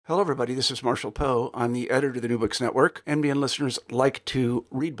Hello, everybody. This is Marshall Poe. I'm the editor of the New Books Network. NBN listeners like to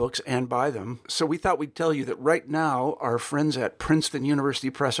read books and buy them. So we thought we'd tell you that right now, our friends at Princeton University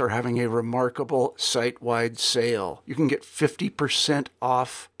Press are having a remarkable site-wide sale. You can get 50%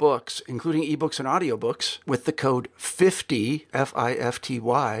 off books, including ebooks and audiobooks, with the code 50,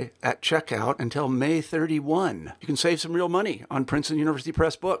 F-I-F-T-Y, at checkout until May 31. You can save some real money on Princeton University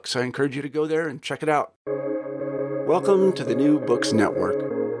Press books. I encourage you to go there and check it out. Welcome to the New Books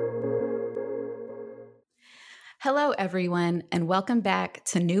Network. Hello, everyone, and welcome back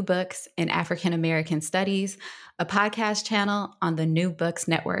to New Books in African American Studies, a podcast channel on the New Books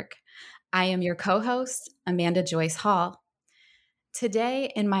Network. I am your co-host, Amanda Joyce Hall.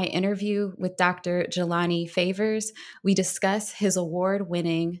 Today, in my interview with Dr. Jelani Favors, we discuss his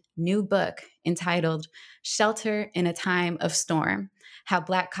award-winning new book entitled Shelter in a Time of Storm: How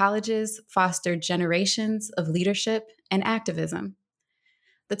Black Colleges Fostered Generations of Leadership and Activism.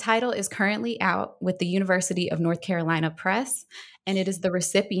 The title is currently out with the University of North Carolina Press, and it is the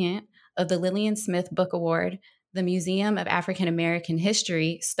recipient of the Lillian Smith Book Award, the Museum of African American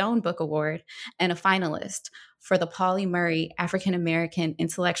History Stone Book Award, and a finalist for the Pauli Murray African American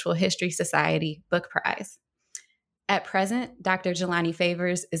Intellectual History Society Book Prize. At present, Dr. Jelani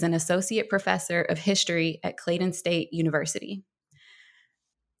Favors is an associate professor of history at Clayton State University.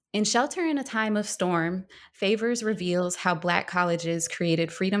 In Shelter in a Time of Storm, Favors reveals how Black colleges created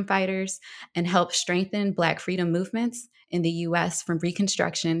freedom fighters and helped strengthen Black freedom movements in the U.S. from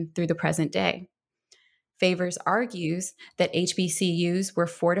Reconstruction through the present day. Favors argues that HBCUs were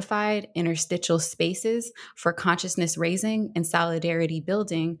fortified interstitial spaces for consciousness raising and solidarity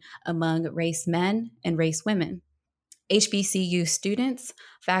building among race men and race women. HBCU students,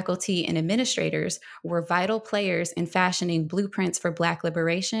 faculty, and administrators were vital players in fashioning blueprints for Black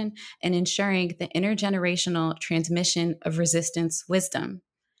liberation and ensuring the intergenerational transmission of resistance wisdom.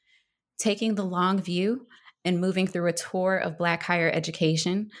 Taking the long view and moving through a tour of Black higher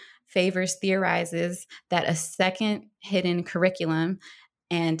education, Favors theorizes that a second hidden curriculum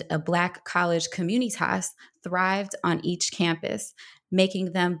and a Black college communitas thrived on each campus,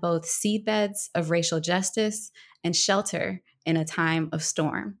 making them both seedbeds of racial justice and shelter in a time of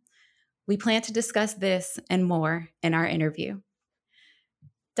storm. We plan to discuss this and more in our interview.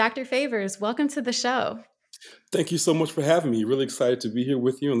 Dr. Favors, welcome to the show. Thank you so much for having me. Really excited to be here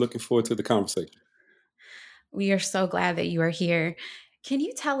with you and looking forward to the conversation. We are so glad that you are here. Can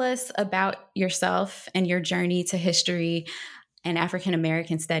you tell us about yourself and your journey to history and African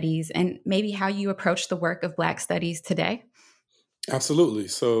American studies, and maybe how you approach the work of Black studies today? Absolutely.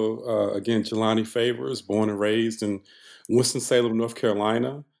 So, again, Jelani Favors, born and raised in Winston-Salem, North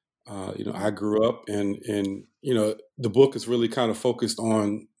Carolina. I grew up and the book is really kind of focused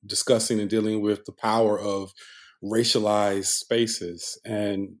on discussing and dealing with the power of racialized spaces.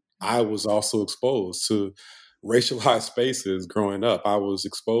 And I was also exposed to racialized spaces growing up. I was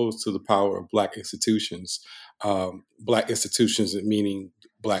exposed to the power of Black institutions, meaning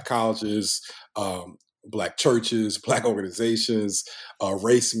Black colleges, Black churches, Black organizations,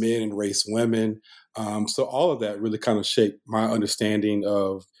 race men and race women. So all of that really kind of shaped my understanding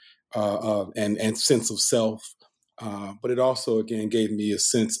of and sense of self. But it also, again, gave me a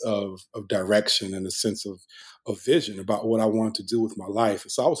sense of direction and a sense of vision about what I wanted to do with my life.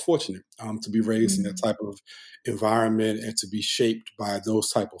 So I was fortunate to be raised in that type of environment and to be shaped by those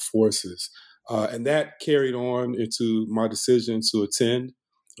type of forces. And that carried on into my decision to attend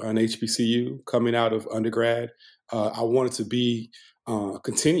an HBCU coming out of undergrad. I wanted to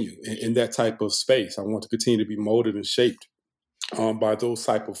continue in that type of space. I want to continue to be molded and shaped by those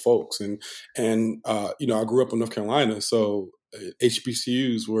type of folks. And I grew up in North Carolina, so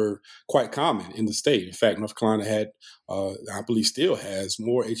HBCUs were quite common in the state. In fact, North Carolina had, I believe, still has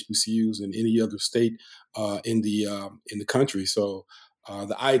more HBCUs than any other state in the country. So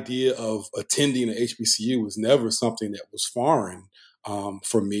the idea of attending an HBCU was never something that was foreign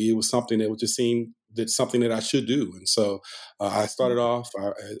for me. It was something that was just seen that's something that I should do. And so I started off.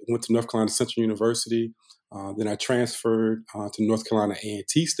 I went to North Carolina Central University. Then I transferred to North Carolina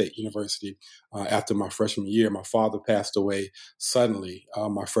A&T State University after my freshman year. My father passed away suddenly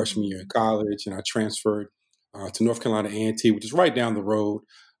my freshman year in college, and I transferred to North Carolina A&T, which is right down the road.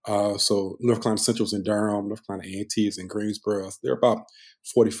 So North Carolina Central is in Durham, North Carolina A&T is in Greensboro. So they're about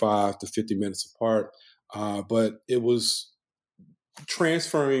 45 to 50 minutes apart. But it was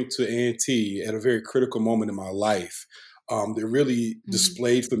transferring to A&T at a very critical moment in my life. That really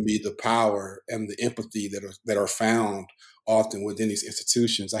displayed for me the power and the empathy that are found often within these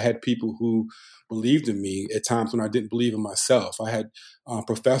institutions. I had people who believed in me at times when I didn't believe in myself. I had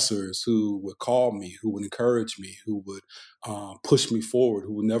professors who would call me, who would encourage me, who would push me forward,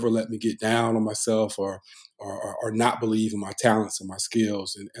 who would never let me get down on myself or not believe in my talents and my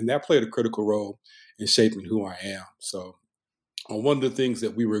skills. And that played a critical role in shaping who I am. So one of the things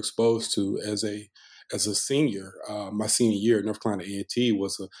that we were exposed to as a senior, my senior year at North Carolina A&T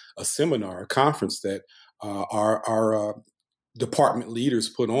was a seminar, a conference that our department leaders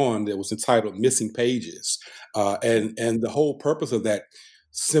put on that was entitled Missing Pages. And the whole purpose of that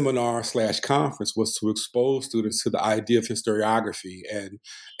seminar/conference was to expose students to the idea of historiography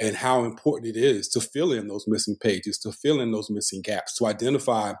and how important it is to fill in those missing pages, to fill in those missing gaps, to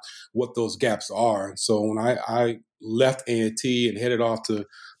identify what those gaps are. And so when I left A&T and headed off to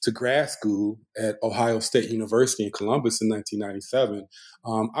grad school at Ohio State University in Columbus in 1997,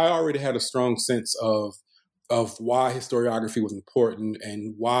 I already had a strong sense of why historiography was important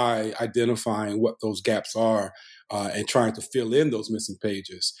and why identifying what those gaps are and trying to fill in those missing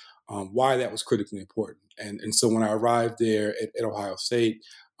pages, why that was critically important. And so when I arrived there at Ohio State,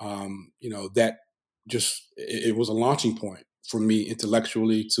 that just, it was a launching point for me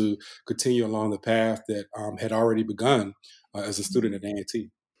intellectually to continue along the path that had already begun as a student at A&T.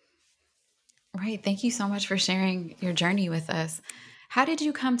 Right. Thank you so much for sharing your journey with us. How did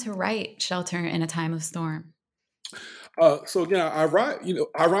you come to write Shelter in a Time of Storm? So again,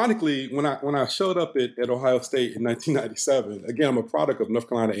 ironically, when I showed up at Ohio State in 1997, again, I'm a product of North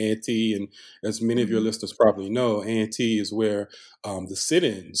Carolina A&T, and as many of your listeners probably know, A&T is where the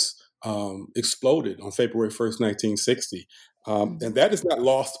sit-ins exploded on February 1st, 1960. And that is not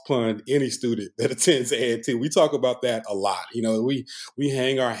lost upon any student that attends A&T. We talk about that a lot. We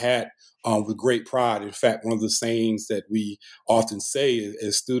hang our hat with great pride. In fact, one of the sayings that we often say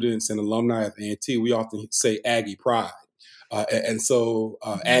as students and alumni of A&T, we often say Aggie pride. And so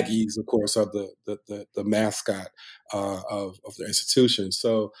Aggies, of course, are the mascot of the institution.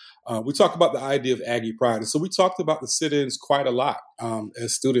 So we talk about the idea of Aggie pride. And so we talked about the sit-ins quite a lot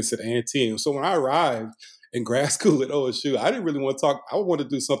as students at A&T. And so when I arrived in grad school at OSU, I didn't really want to talk. I wanted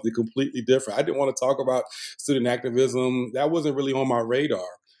to do something completely different. I didn't want to talk about student activism. That wasn't really on my radar.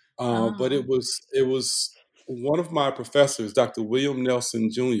 But it was one of my professors, Dr. William Nelson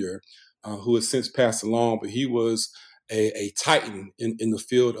Jr., who has since passed along, but he was a titan in the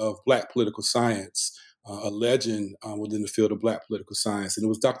field of Black political science, a legend within the field of Black political science. And it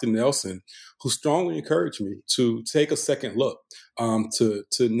was Dr. Nelson who strongly encouraged me to take a second look, to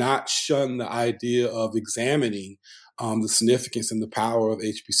not shun the idea of examining the significance and the power of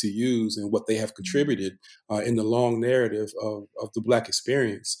HBCUs and what they have contributed in the long narrative of the Black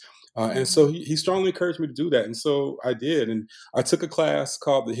experience. And so he strongly encouraged me to do that. And so I did. And I took a class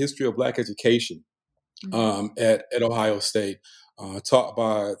called The History of Black Education at Ohio State, taught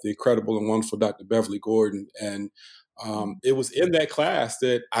by the incredible and wonderful Dr. Beverly Gordon. And it was in that class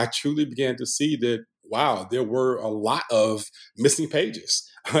that I truly began to see that, wow, there were a lot of missing pages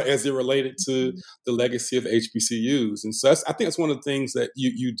as it related to the legacy of HBCUs. And so I think that's one of the things that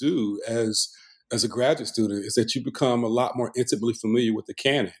you do as a graduate student, is that you become a lot more intimately familiar with the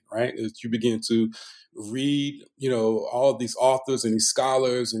canon, right? As you begin to read, all of these authors and these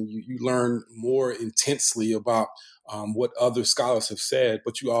scholars, and you learn more intensely about what other scholars have said.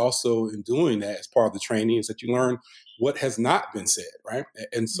 But you also, in doing that, as part of the training, is that you learn what has not been said, right?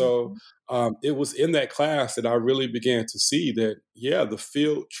 And so it was in that class that I really began to see that, the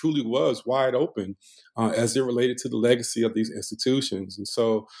field truly was wide open as it related to the legacy of these institutions. And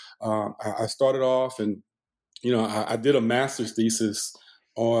so I started off, and I did a master's thesis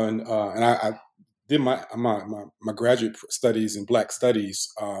on, and I did my graduate studies in Black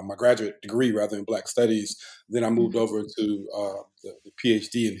Studies, my graduate degree rather in Black Studies. Then I moved over to the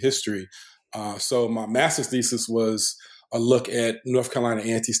PhD in history. So my master's thesis was a look at North Carolina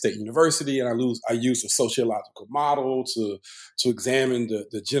A&T State University, and I used a sociological model to examine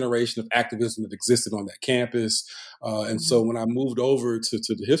the generation of activism that existed on that campus. And so when I moved over to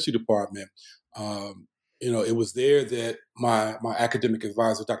the history department, it was there that my academic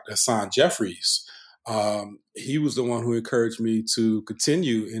advisor, Dr. Hassan Jeffries, he was the one who encouraged me to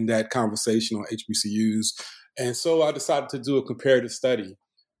continue in that conversation on HBCUs. And so I decided to do a comparative study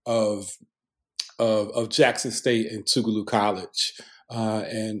of Jackson State and Tougaloo College.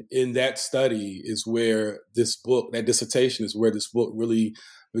 And in that study is where that dissertation is where this book really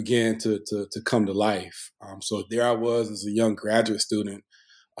began to come to life. So there I was as a young graduate student,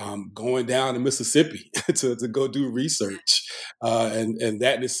 going down to Mississippi to go do research. And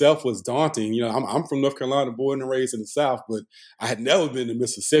that in itself was daunting. You know, I'm from North Carolina, born and raised in the South, but I had never been to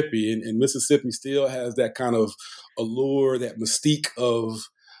Mississippi. And Mississippi still has that kind of allure, that mystique of,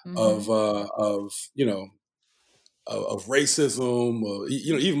 you know, of racism.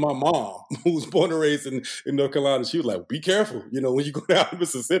 You know, even my mom, who was born and raised in North Carolina, she was like, "Be careful, you know, when you go down to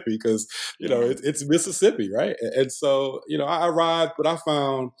Mississippi, because you know it's Mississippi, right?" And so, you know, I arrived, but I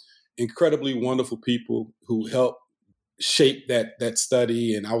found incredibly wonderful people who helped shape that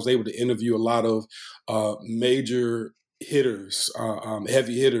study, and I was able to interview a lot of major hitters,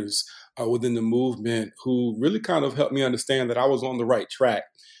 heavy hitters within the movement, who really kind of helped me understand that I was on the right track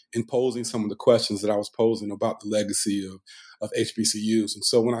in posing some of the questions that I was posing about the legacy of HBCUs. And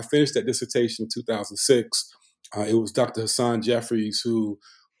so when I finished that dissertation in 2006, it was Dr. Hassan Jeffries who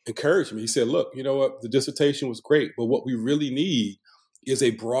encouraged me. He said, "Look, you know what, the dissertation was great, but what we really need is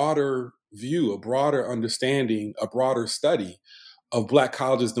a broader view, a broader understanding, a broader study of Black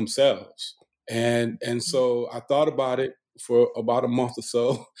colleges themselves." And so I thought about it for about a month or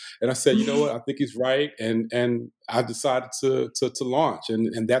so, and I said, "You know what? I think he's right." And I decided to launch,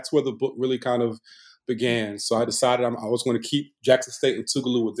 and that's where the book really kind of began. So I decided I was going to keep Jackson State and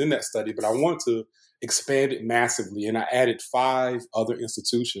Tougaloo within that study, but I wanted to expand it massively, and I added 5 other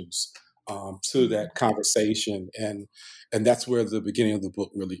institutions to that conversation, and that's where the beginning of the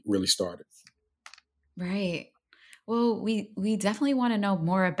book really started. Right. Well, we definitely want to know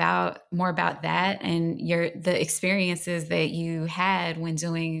more about that and the experiences that you had when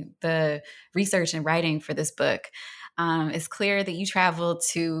doing the research and writing for this book. It's clear that you traveled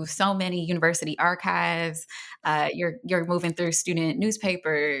to so many university archives. You're moving through student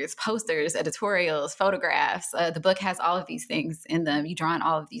newspapers, posters, editorials, photographs. The book has all of these things in them. You draw on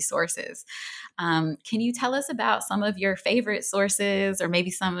all of these sources. Can you tell us about some of your favorite sources, or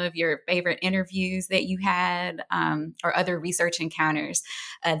maybe some of your favorite interviews that you had, or other research encounters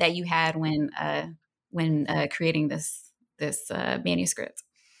that you had when creating this manuscript?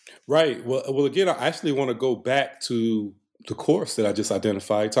 Right. Well, again, I actually want to go back to the course that I just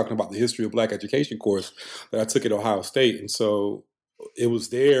identified, talking about the history of Black education course that I took at Ohio State. And so it was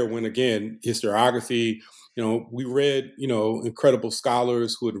there when, again, historiography, you know, we read, you know, incredible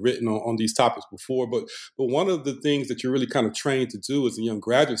scholars who had written on these topics before. But one of the things that you're really kind of trained to do as a young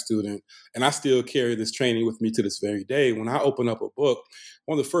graduate student, and I still carry this training with me to this very day, when I open up a book,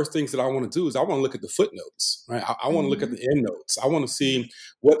 one of the first things that I want to do is I want to look at the footnotes, right? I want to look at the endnotes. I want to see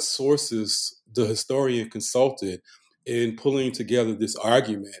what sources the historian consulted in pulling together this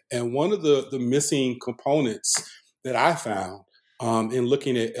argument. And one of the missing components that I found in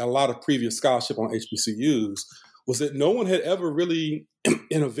looking at a lot of previous scholarship on HBCUs was that no one had ever really,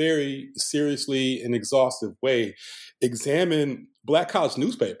 in a very seriously and exhaustive way, examined Black college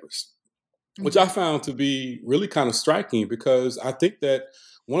newspapers, which I found to be really kind of striking, because I think that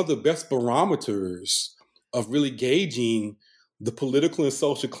one of the best barometers of really gauging the political and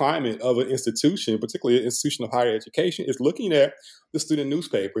social climate of an institution, particularly an institution of higher education, is looking at the student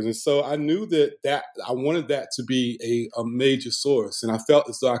newspapers. And so I knew that I wanted that to be a major source. And I felt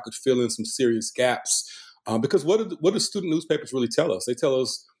as though I could fill in some serious gaps. Because what do student newspapers really tell us? They tell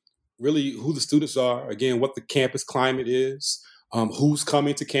us really who the students are, again, what the campus climate is, who's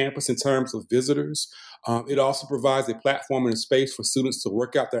coming to campus in terms of visitors. It also provides a platform and a space for students to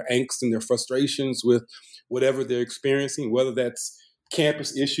work out their angst and their frustrations with whatever they're experiencing, whether that's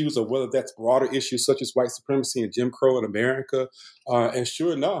campus issues or whether that's broader issues such as white supremacy and Jim Crow in America. And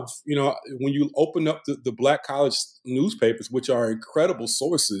sure enough, you know, when you open up the Black college newspapers, which are incredible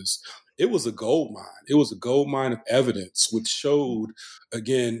sources, it was a gold mine. It was a gold mine of evidence, which showed,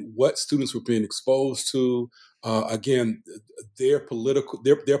 again, what students were being exposed to, again, their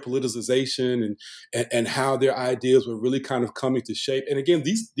politicization and how their ideas were really kind of coming to shape. And again,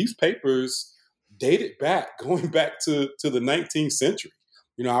 these papers dated back, going back to the 19th century.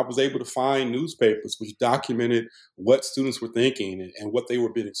 You know, I was able to find newspapers which documented what students were thinking and what they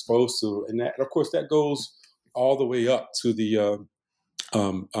were being exposed to, and that, of course, that goes all the way up to the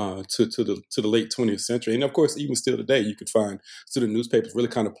to the late 20th century, and of course, even still today, you could find student newspapers really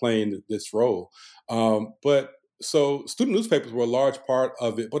kind of playing this role. But so student newspapers were a large part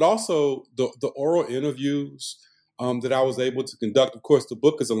of it, but also the oral interviews that I was able to conduct. Of course, the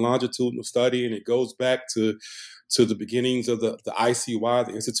book is a longitudinal study, and it goes back to the beginnings of the ICY,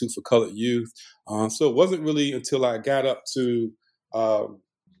 the Institute for Colored Youth. So it wasn't really until I got up to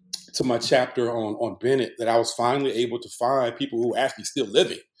my chapter on Bennett that I was finally able to find people who were actually still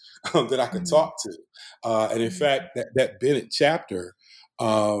living that I could talk to. And in fact, that Bennett chapter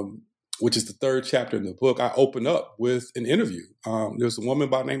which is the third chapter in the book, I open up with an interview. There's a woman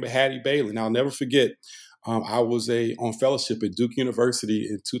by the name of Hattie Bailey. And I'll never forget, I was on fellowship at Duke University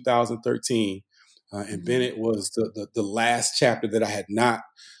in 2013. And Bennett was the last chapter that I had not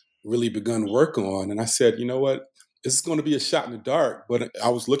really begun work on. And I said, you know what? This is going to be a shot in the dark. But I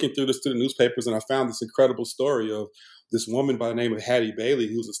was looking through the student newspapers and I found this incredible story of this woman by the name of Hattie Bailey,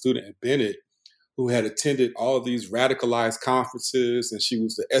 who was a student at Bennett, who had attended all of these radicalized conferences, and she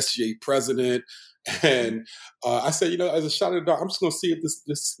was the SGA president. And I said, you know, as a shot in the dark, I'm just going to see if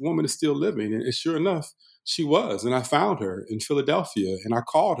this woman is still living. And sure enough, she was. And I found her in Philadelphia, and I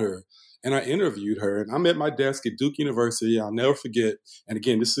called her, and I interviewed her. And I'm at my desk at Duke University. I'll never forget. And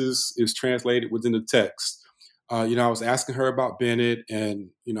again, this is translated within the text. You know, I was asking her about Bennett,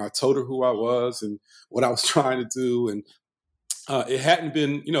 and, you know, I told her who I was and what I was trying to do. And it hadn't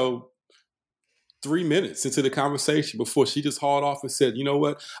been, you know, 3 minutes into the conversation before she just hauled off and said, you know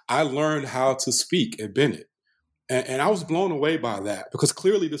what, I learned how to speak at Bennett. And I was blown away by that, because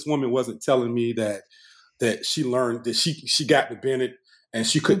clearly this woman wasn't telling me that she learned, that she got to Bennett and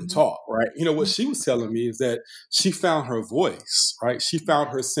she couldn't talk, right? You know, what she was telling me is that she found her voice, right? She found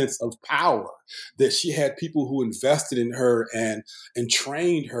her sense of power, that she had people who invested in her and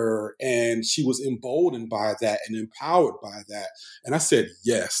trained her, and she was emboldened by that and empowered by that. And I said,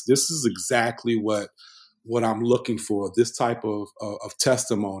 yes, this is exactly what I'm looking for, this type of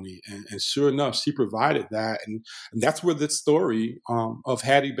testimony. And sure enough, she provided that. And that's where the story of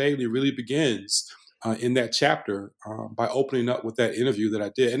Hattie Bailey really begins. In that chapter, by opening up with that interview that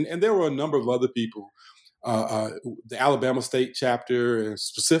I did. And there were a number of other people, the Alabama State chapter, and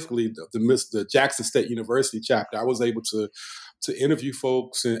specifically the Jackson State University chapter. I was able to interview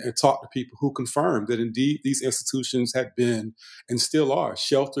folks and talk to people who confirmed that indeed these institutions had been and still are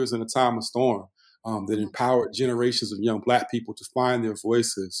shelters in a time of storm, that empowered generations of young Black people to find their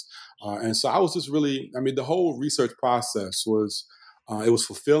voices. And so I was just really, I mean, the whole research process was, it was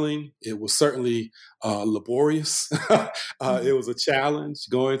fulfilling. It was certainly laborious. It was a challenge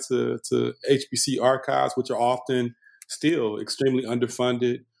going to HBC archives, which are often still extremely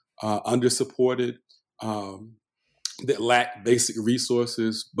underfunded, undersupported, that lack basic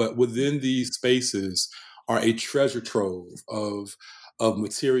resources. But within these spaces are a treasure trove of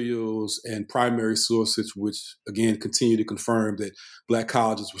materials and primary sources, which again continue to confirm that Black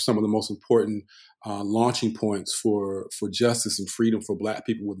colleges were some of the most important launching points for justice and freedom for Black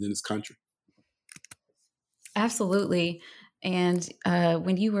people within this country. Absolutely. And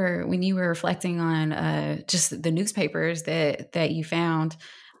when you were reflecting on just the newspapers that you found,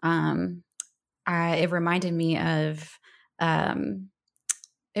 it reminded me of an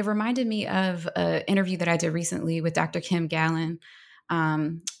interview that I did recently with Dr. Kim Gallen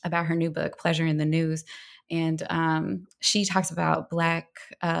about her new book, Pleasure in the News. And she talks about Black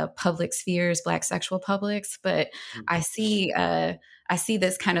public spheres, Black sexual publics, but I see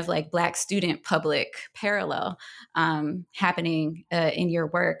this kind of like Black student public parallel happening in your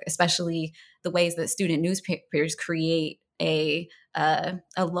work, especially the ways that student newspapers create a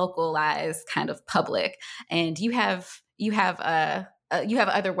localized kind of public. And you have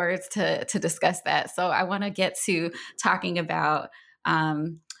other words to discuss that. So I want to get to talking about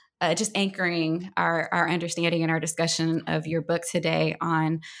just anchoring our understanding and our discussion of your book today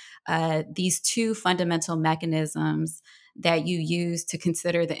on these two fundamental mechanisms that you use to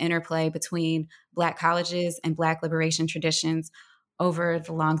consider the interplay between Black colleges and Black liberation traditions over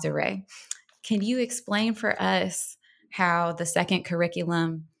the longue durée. Can you explain for us how the second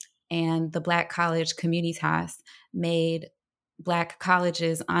curriculum and the Black college communitas made Black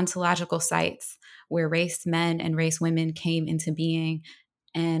colleges ontological sites where race men and race women came into being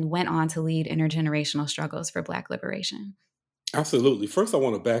and went on to lead intergenerational struggles for Black liberation? Absolutely. First, I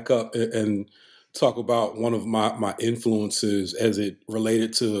want to back up and talk about one of my influences as it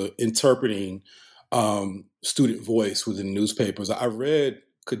related to interpreting student voice within newspapers. I read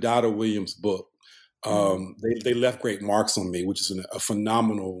Kidada Williams' book. They left great marks on me, which is a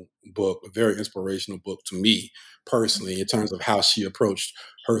phenomenal book, a very inspirational book to me personally in terms of how she approached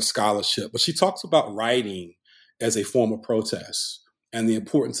her scholarship. But she talks about writing as a form of protest and the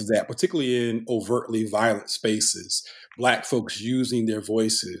importance of that, particularly in overtly violent spaces, Black folks using their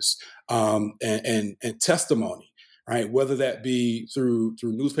voices and testimony, right? Whether that be through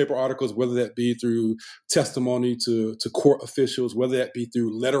newspaper articles, whether that be through testimony to court officials, whether that be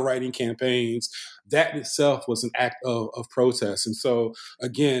through letter writing campaigns, that itself was an act of protest. And so,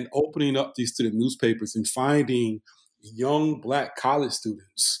 again, opening up these student newspapers and finding young Black college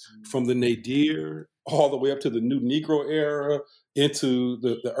students from the Nadir all the way up to the New Negro era into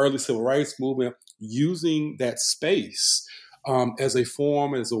the early civil rights movement, using that space as a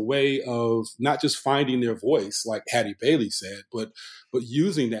form, as a way of not just finding their voice, like Hattie Bailey said, but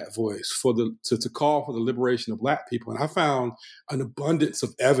using that voice for to call for the liberation of Black people. And I found an abundance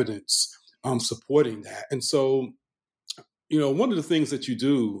of evidence supporting that. And so, one of the things that you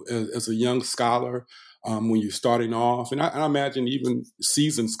do as a young scholar when you're starting off, and I imagine even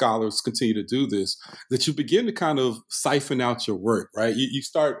seasoned scholars continue to do this, that you begin to kind of siphon out your work, right? You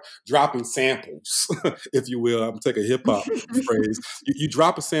start dropping samples, if you will. I'm take a hip hop phrase. You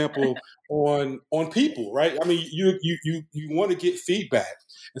drop a sample on people, right? I mean, you want to get feedback,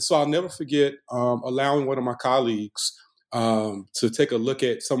 and so I'll never forget allowing one of my colleagues to take a look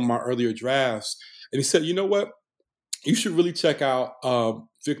at some of my earlier drafts, and he said, "You know what? You should really check out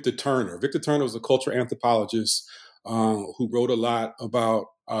Victor Turner." Victor Turner was a cultural anthropologist who wrote a lot about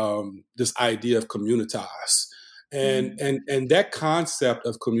this idea of communitas. And that concept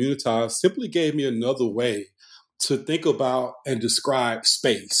of communitas simply gave me another way to think about and describe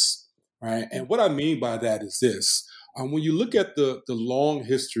space, right? And what I mean by that is this. When you look at the long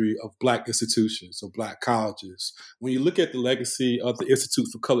history of Black institutions, of Black colleges, when you look at the legacy of the Institute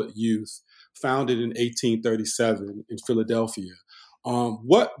for Colored Youth, founded in 1837 in Philadelphia,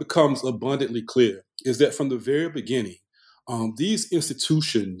 what becomes abundantly clear is that from the very beginning, these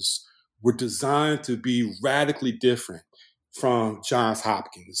institutions were designed to be radically different from Johns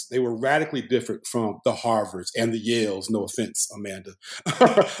Hopkins. They were radically different from the Harvards and the Yales. No offense, Amanda.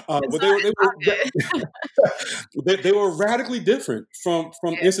 But they were radically different from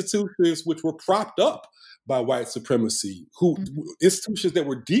institutions which were propped up by white supremacy, institutions that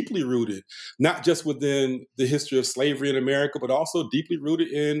were deeply rooted, not just within the history of slavery in America, but also deeply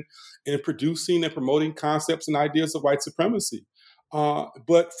rooted in producing and promoting concepts and ideas of white supremacy.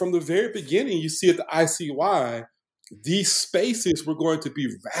 But from the very beginning, you see at the ICY, these spaces were going to be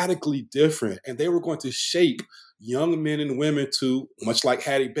radically different, and they were going to shape young men and women to, much like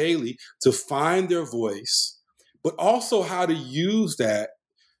Hattie Bailey, to find their voice, but also how to use that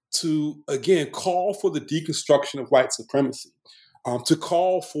to, again, call for the deconstruction of white supremacy, to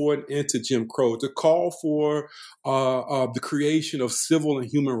call for an end to Jim Crow, to call for the creation of civil and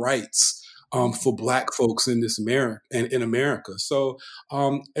human rights for Black folks in in America. So,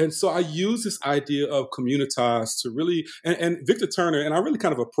 and so I use this idea of communitas to really, and Victor Turner, and I really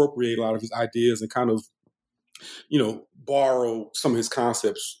kind of appropriate a lot of his ideas and kind of, borrow some of his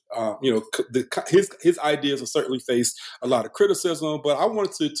concepts. His ideas have certainly faced a lot of criticism, but I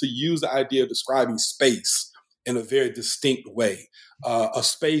wanted to use the idea of describing space in a very distinct way, a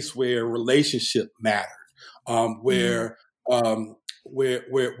space where relationship mattered, where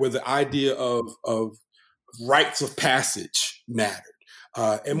the idea of rites of passage mattered,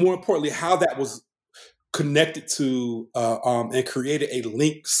 and more importantly, how that was connected to and created a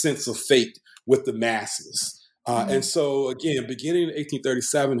linked sense of fate with the masses. And so, again, beginning in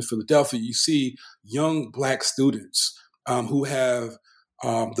 1837 in Philadelphia, you see young Black students who have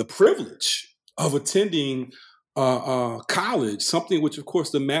the privilege of attending college, something which, of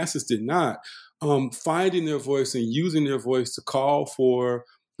course, the masses did not, finding their voice and using their voice to call for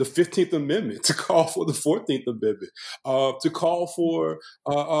the 15th Amendment, to call for the 14th Amendment, to call for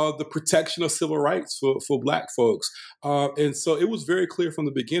the protection of civil rights for Black folks. And so it was very clear from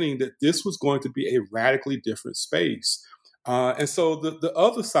the beginning that this was going to be a radically different space. And so the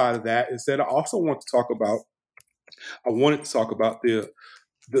other side of that is that I wanted to talk about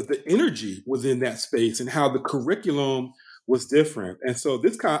the energy within that space and how the curriculum was different. And so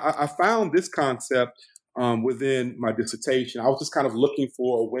I found this concept within my dissertation. I was just kind of looking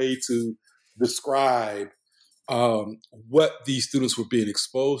for a way to describe what these students were being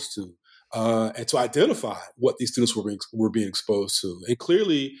exposed to, and to identify what these students were being exposed to. And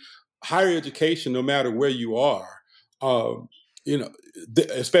clearly, higher education, no matter where you are,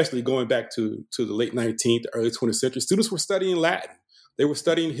 especially going back to the late 19th, early 20th century, students were studying Latin. They were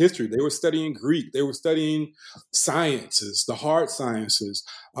studying history. They were studying Greek. They were studying sciences, the hard sciences.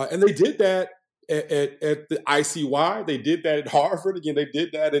 And they did that at the ICY. They did that at Harvard. Again, they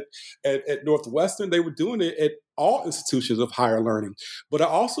did that at Northwestern. They were doing it at all institutions of higher learning. But I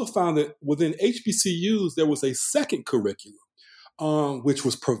also found that within HBCUs, there was a second curriculum, which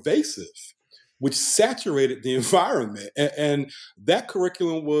was pervasive, which saturated the environment. And that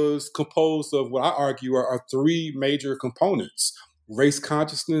curriculum was composed of what I argue are three major components: race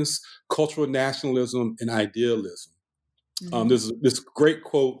consciousness, cultural nationalism, and idealism. There's this great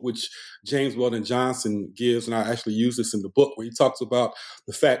quote which James Weldon Johnson gives, and I actually use this in the book, where he talks about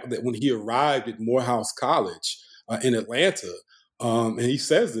the fact that when he arrived at Morehouse College in Atlanta, and he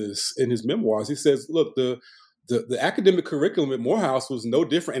says this in his memoirs, he says, look, the the academic curriculum at Morehouse was no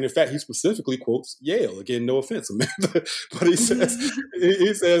different. And in fact, he specifically quotes Yale. Again, no offense, Amanda, but he says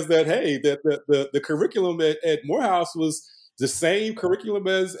that, hey, that the curriculum at Morehouse was the same curriculum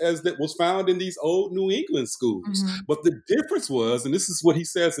as that was found in these old New England schools. Mm-hmm. But the difference was, and this is what he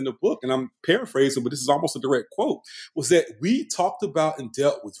says in the book, and I'm paraphrasing, but this is almost a direct quote, was that we talked about and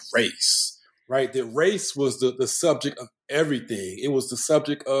dealt with race. Right, that race was the subject of everything. It was the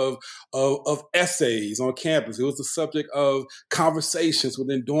subject of essays on campus. It was the subject of conversations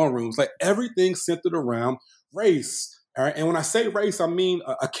within dorm rooms. Like everything centered around race. All right, and when I say race, I mean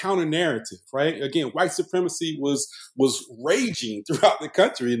a counter narrative. Right, again, white supremacy was raging throughout the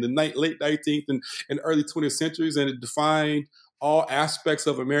country in the late 19th and early 20th centuries, and it defined all aspects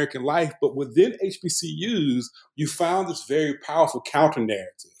of American life. But within HBCUs, you found this very powerful counter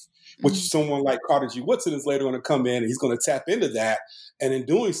narrative, which someone like Carter G. Woodson is later going to come in and he's going to tap into that. And in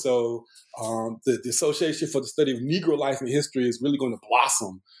doing so, the Association for the Study of Negro Life and History is really going to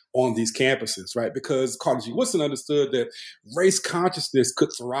blossom on these campuses, right? Because Carter G. Woodson understood that race consciousness could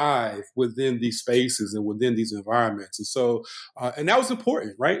thrive within these spaces and within these environments. And so, and that was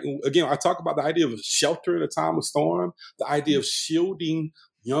important, right? And again, I talk about the idea of shelter in a time of storm, the idea of shielding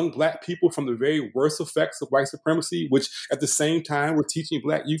young Black people from the very worst effects of white supremacy, which at the same time were teaching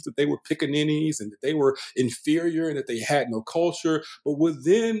Black youth that they were pickaninnies and that they were inferior and that they had no culture. But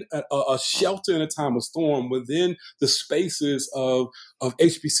within a shelter in a time of storm, within the spaces of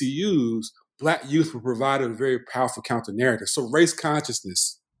HBCUs, Black youth were provided a very powerful counter narrative. So race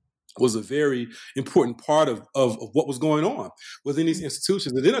consciousness was a very important part of what was going on within these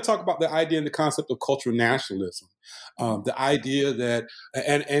institutions. And then I talk about the idea and the concept of cultural nationalism. The idea that,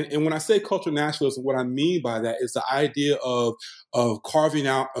 and when I say cultural nationalism, what I mean by that is the idea of carving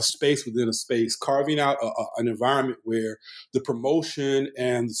out a space within a space, carving out an environment where the promotion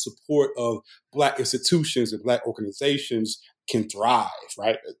and the support of Black institutions and Black organizations can thrive,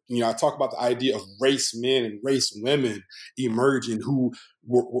 right? You know, I talk about the idea of race men and race women emerging who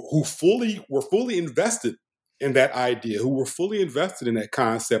were fully invested in that idea, who were fully invested in that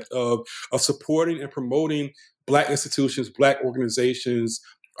concept of supporting and promoting Black institutions, Black organizations,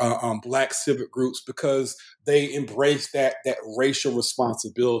 Black civic groups, because they embrace that racial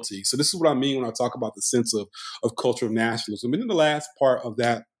responsibility. So this is what I mean when I talk about the sense of cultural nationalism. And then the last part of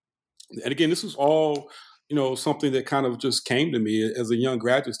that, and again, this was all, you know, something that kind of just came to me as a young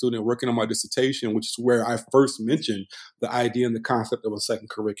graduate student working on my dissertation, which is where I first mentioned the idea and the concept of a second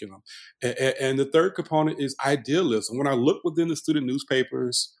curriculum. And the third component is idealism. When I look within the student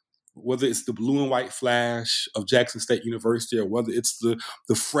newspapers, whether it's the blue and white flash of Jackson State University or whether it's the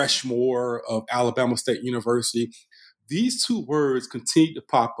Freshmore of Alabama State University, these two words continue to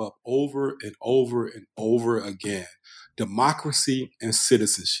pop up over and over and over again: democracy and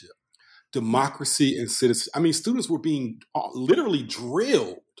citizenship. Democracy and citizenship. I mean, students were being literally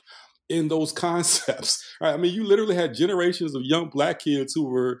drilled in those concepts. Right? I mean, you literally had generations of young Black kids who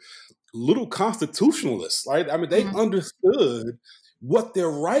were little constitutionalists, right? I mean, they understood what their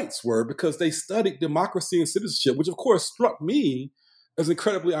rights were because they studied democracy and citizenship, which of course struck me as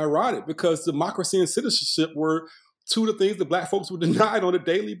incredibly ironic because democracy and citizenship were two of the things that Black folks were denied on a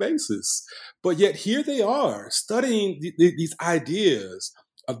daily basis. But yet here they are studying these ideas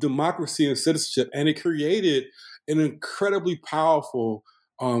of democracy and citizenship, and it created an incredibly powerful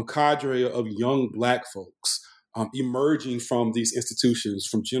cadre of young Black folks emerging from these institutions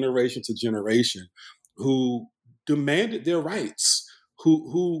from generation to generation who demanded their rights,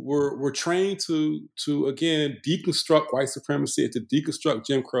 who were trained to again deconstruct white supremacy and to deconstruct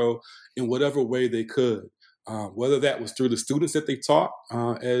Jim Crow in whatever way they could. Whether that was through the students that they taught,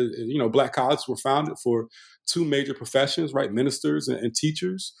 as you know, Black colleges were founded for two major professions, right? Ministers and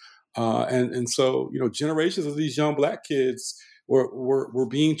teachers. And so, you know, generations of these young Black kids were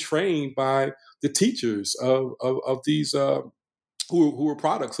being trained by the teachers of these who were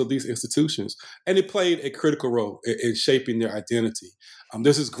products of these institutions. And it played a critical role in shaping their identity.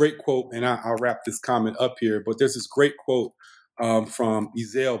 There's this great quote, and I'll wrap this comment up here, but there's this great quote from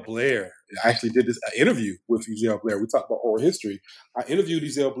Ezell Blair. I actually did this interview with Ezell Blair. We talked about oral history. I interviewed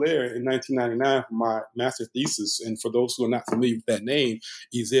Ezell Blair in 1999 for my master's thesis. And for those who are not familiar with that name,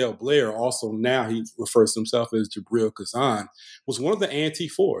 Ezell Blair, also now he refers to himself as Jabril Kazan, was one of the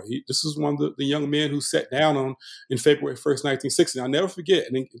Anti-4. This is one of the young men who sat down in February 1st, 1960. I'll never forget.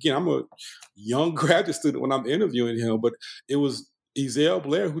 And again, I'm a young graduate student when I'm interviewing him, but it was Ezell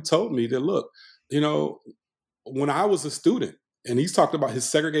Blair who told me that, look, you know, when I was a student, and he's talked about his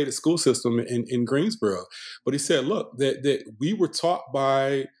segregated school system in Greensboro. But he said, look, that we were taught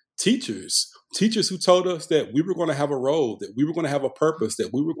by teachers teachers who told us that we were going to have a role, that we were going to have a purpose,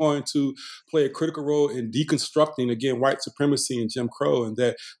 that we were going to play a critical role in deconstructing, again, white supremacy and Jim Crow, and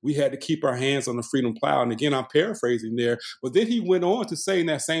that we had to keep our hands on the freedom plow. And again, I'm paraphrasing there, but then he went on to say in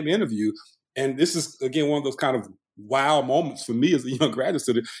that same interview, and this is, again, one of those kind of wow moments for me as a young graduate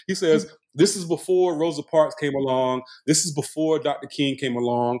student. He says, this is before Rosa Parks came along. This is before Dr. King came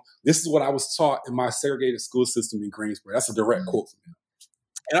along. This is what I was taught in my segregated school system in Greensboro. That's a direct quote from him.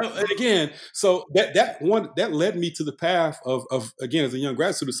 And again, so that led me to the path of again, as a young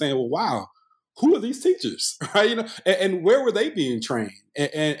grad student, saying, well, wow, who are these teachers? Right? You know, and where were they being trained?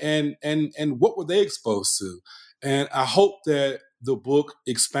 And what were they exposed to? And I hope that the book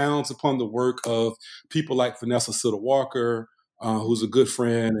expounds upon the work of people like Vanessa Siddle Walker, who's a good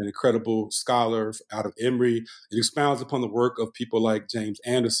friend and incredible scholar out of Emory. It expounds upon the work of people like James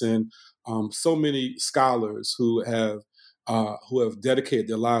Anderson, so many scholars who have dedicated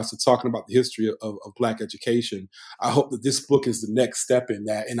their lives to talking about the history of Black education. I hope that this book is the next step in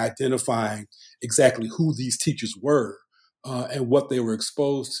that, in identifying exactly who these teachers were and what they were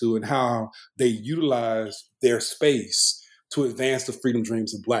exposed to and how they utilized their space to advance the freedom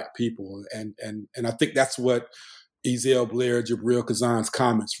dreams of Black people. And I think that's what Ezell Blair, Jabril Kazan's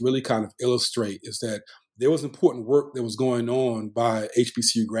comments really kind of illustrate, is that there was important work that was going on by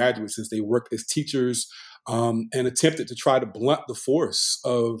HBCU graduates as they worked as teachers and attempted to try to blunt the force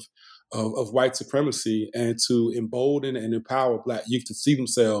of white supremacy and to embolden and empower Black youth to see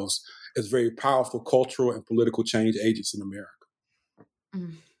themselves as very powerful cultural and political change agents in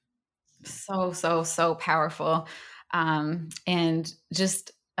America. So powerful. And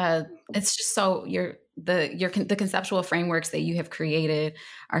just it's just so the conceptual frameworks that you have created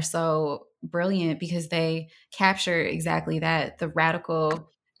are so brilliant because they capture exactly that, the radical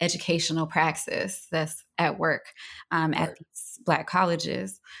educational praxis that's at work at these Black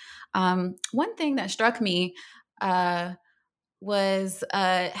colleges. One thing that struck me was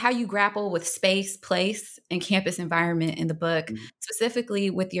how you grapple with space, place, and campus environment in the book, specifically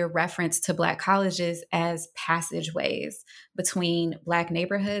with your reference to Black colleges as passageways between Black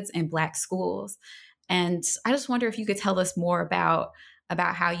neighborhoods and Black schools. And I just wonder if you could tell us more about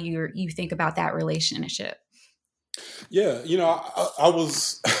how you think about that relationship. Yeah, you know, I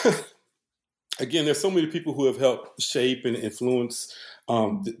was, again, there's so many people who have helped shape and influence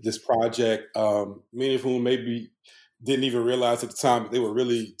this project, many of whom maybe didn't even realize at the time that they were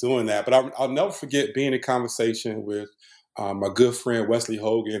really doing that. But I'll never forget being in conversation with my good friend Wesley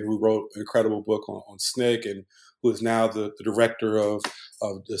Hogan, who wrote an incredible book on SNCC and who is now the director of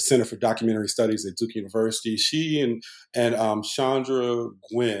the Center for Documentary Studies at Duke University. She and Chandra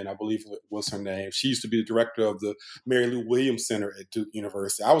Gwynn, I believe was her name. She used to be the director of the Mary Lou Williams Center at Duke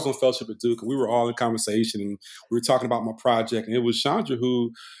University. I was on fellowship at Duke, and we were all in conversation, and we were talking about my project. And it was Chandra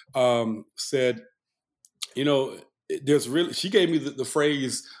who said, you know, she gave me the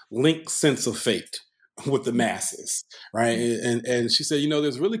phrase "linked sense of fate" with the masses, right? And she said, you know,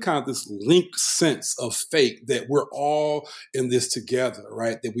 there's really kind of this linked sense of fate that we're all in this together,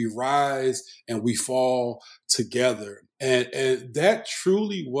 right? That we rise and we fall together. And that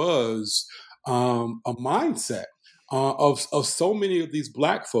truly was a mindset of so many of these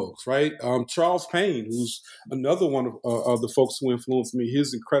Black folks, right? Charles Payne, who's another one of the folks who influenced me,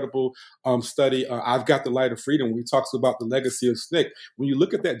 his incredible study, I've Got the Light of Freedom, where he talks about the legacy of SNCC. When you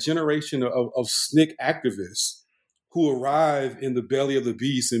look at that generation of SNCC activists who arrive in the belly of the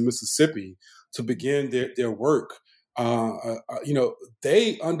beast in Mississippi to begin their work, you know,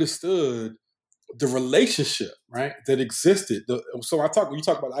 they understood the relationship, right, that existed. So when you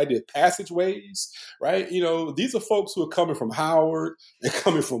talk about the idea of passageways, right, you know, these are folks who are coming from Howard, they're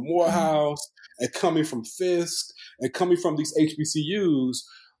coming from Morehouse, and coming from Fisk, and coming from these HBCUs.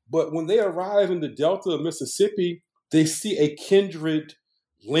 But when they arrive in the Delta of Mississippi, they see a kindred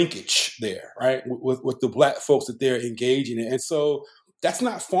linkage there, right, with the Black folks that they're engaging in. And so that's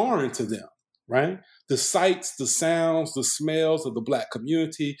not foreign to them, right? The sights, the sounds, the smells of the Black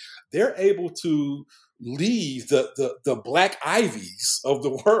community, they're able to leave the Black Ivies of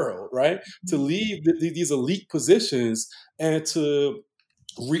the world, right? To leave these elite positions and to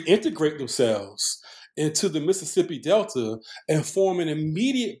reintegrate themselves into the Mississippi Delta and form an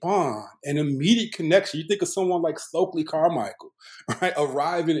immediate bond, an immediate connection. You think of someone like Stokely Carmichael, right,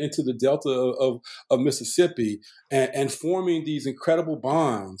 arriving into the Delta of Mississippi and forming these incredible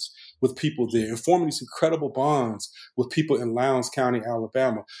bonds with people there and forming these incredible bonds with people in Lowndes County,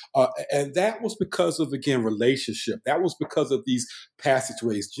 Alabama. And that was because of, again, relationship. That was because of these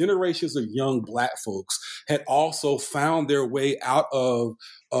passageways. Generations of young Black folks had also found their way out of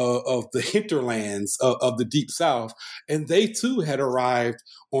the hinterlands of the Deep South. And they too had arrived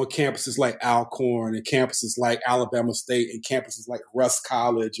on campuses like Alcorn and campuses like Alabama State and campuses like Rusk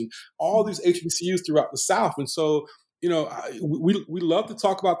College and all these HBCUs throughout the South. And so, we love to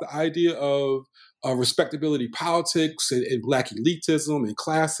talk about the idea of respectability politics and Black elitism and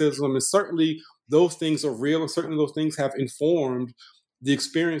classism. And certainly those things are real. And certainly those things have informed the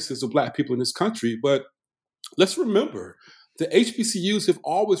experiences of Black people in this country. But let's remember, the HBCUs have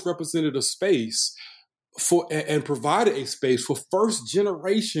always represented a space for and provided a space for first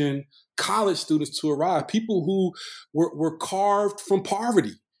generation college students to arrive, people who were carved from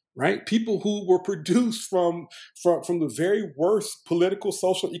poverty, right? People who were produced from the very worst political,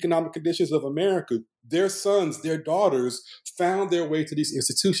 social, economic conditions of America. Their sons, their daughters found their way to these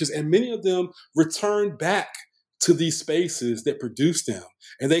institutions, and many of them returned back to these spaces that produced them.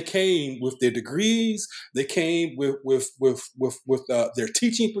 And they came with their degrees, they came with their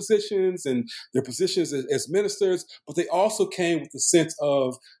teaching positions and their positions as ministers, but they also came with the sense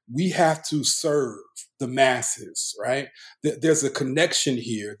of, we have to serve the masses, right? There's a connection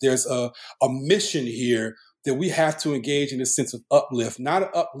here. There's a mission here that we have to engage in a sense of uplift, not an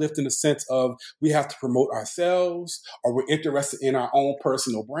uplift in the sense of we have to promote ourselves or we're interested in our own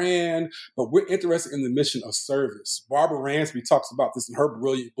personal brand, but we're interested in the mission of service. Barbara Ransby talks about this in her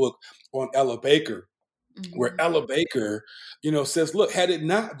brilliant book on Ella Baker, where Ella Baker, says, look, had it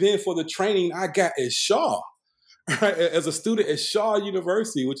not been for the training I got at Shaw, right, as a student at Shaw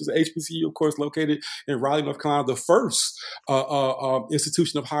University, which is an HBCU, of course, located in Raleigh, North Carolina, the first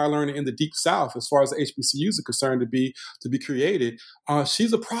institution of higher learning in the Deep South, as far as the HBCUs are concerned, to be created.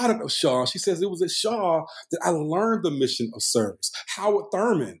 She's a product of Shaw. She says it was at Shaw that I learned the mission of service. Howard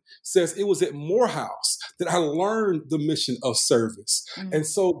Thurman says it was at Morehouse that I learned the mission of service. And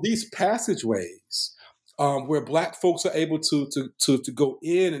so these passageways where Black folks are able to go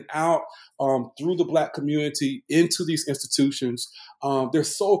in and out through the Black community into these institutions, they're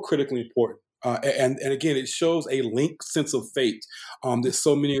so critically important. And again, it shows a linked sense of fate that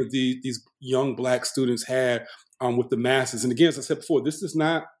so many of these young Black students had with the masses. And again, as I said before, this does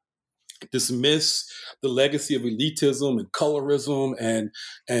not dismiss the legacy of elitism and colorism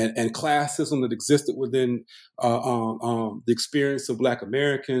and classism that existed within the experience of Black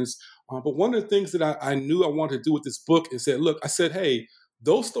Americans. But one of the things that I knew I wanted to do with this book is that, hey,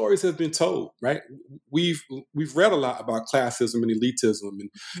 those stories have been told, right? We've read a lot about classism and elitism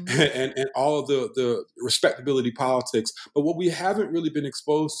and all of the respectability politics. But what we haven't really been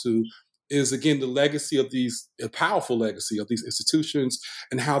exposed to is, again, the legacy of a powerful legacy of these institutions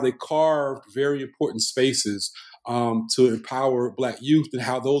and how they carved very important spaces to empower Black youth, and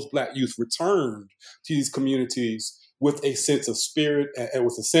how those Black youth returned to these communities with a sense of spirit and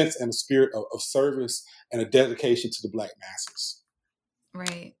with a sense and a spirit of service and a dedication to the Black masses.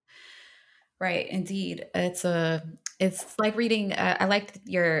 Right. Indeed. It's like reading, I like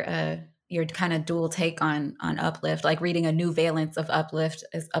your kind of dual take on Uplift, like reading a new valence of Uplift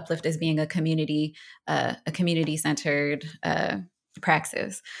as being a community centered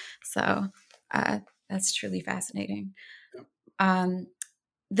praxis. So that's truly fascinating. The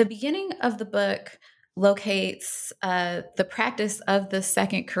beginning of the book locates the practice of the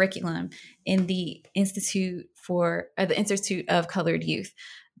second curriculum in the Institute of Colored Youth,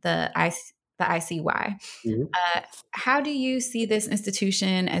 the ICY. How do you see this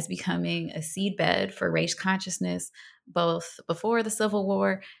institution as becoming a seedbed for race consciousness, both before the Civil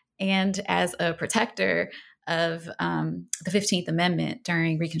War and as a protector of the 15th Amendment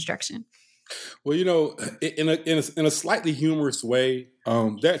during Reconstruction? Well, in a slightly humorous way,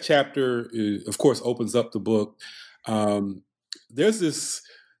 that chapter, of course, opens up the book. There's this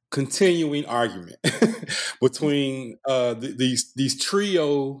continuing argument between these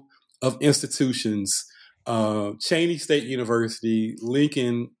trio of institutions, Cheyney State University,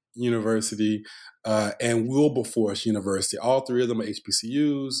 Lincoln University, and Wilberforce University. All three of them are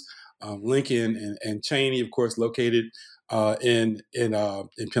HBCUs. Lincoln and Cheyney, of course, located in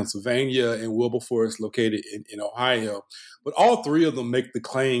Pennsylvania, and Wilberforce located in Ohio. But all three of them make the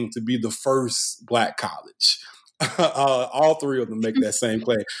claim to be the first Black college. All three of them make that same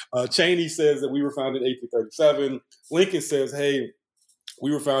claim. Cheyney says that we were founded in 1837. Lincoln says, hey,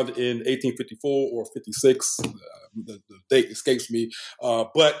 We were founded in 1854 or 56. The date escapes me.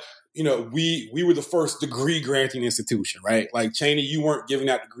 But we were the first degree granting institution, right? Like Cheyney, you weren't giving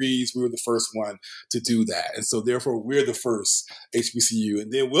out degrees. We were the first one to do that. And so therefore we're the first HBCU.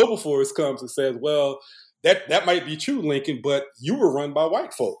 And then Wilberforce comes and says, well, that might be true, Lincoln, but you were run by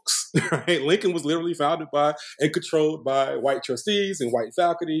white folks, right? Lincoln was literally founded by and controlled by white trustees and white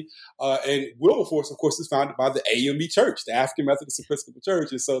faculty. And Wilberforce, of course, is founded by the AME Church, the African Methodist Episcopal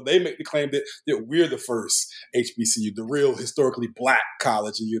Church. And so they make the claim that we're the first HBCU, the real historically black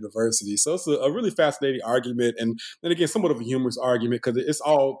college and university. So it's a really fascinating argument. And then again, somewhat of a humorous argument because it's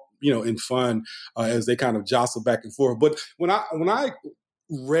all, in fun as they kind of jostle back and forth. But when I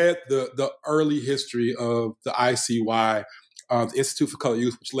read the early history of the ICY, the Institute for Colored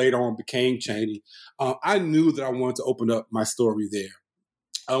Youth, which later on became Cheyney, I knew that I wanted to open up my story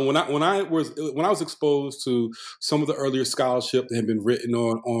there. When I was exposed to some of the earlier scholarship that had been written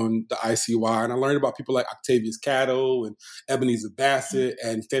on the ICY, and I learned about people like Octavius Cattle and Ebenezer Bassett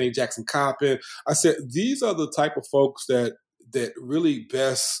and Fannie Jackson Coppin, I said these are the type of folks that really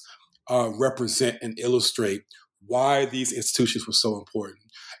best represent and illustrate why these institutions were so important.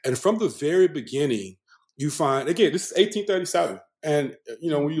 And from the very beginning, you find, again, this is 1837. And,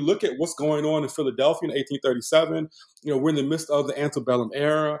 when you look at what's going on in Philadelphia in 1837, we're in the midst of the antebellum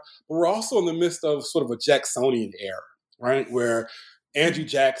era, but we're also in the midst of sort of a Jacksonian era, right? Where Andrew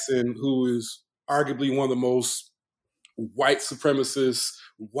Jackson, who is arguably one of the most white supremacist,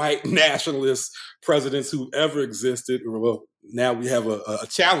 white nationalist presidents who ever existed, or well, now we have a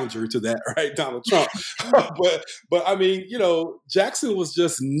challenger to that, right? Donald Trump. but I mean, Jackson was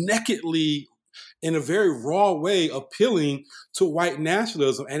just nakedly, in a very raw way, appealing to white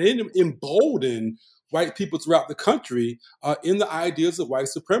nationalism and it emboldened white people throughout the country in the ideas of white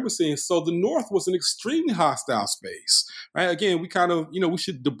supremacy. And so the North was an extremely hostile space, right? Again, we kind of, we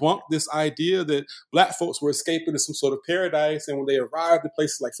should debunk this idea that black folks were escaping to some sort of paradise. And when they arrived in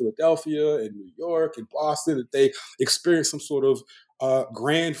places like Philadelphia and New York and Boston, that they experienced some sort of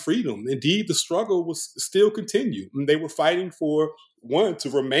grand freedom. Indeed, the struggle was still continued. And they were fighting for, one, to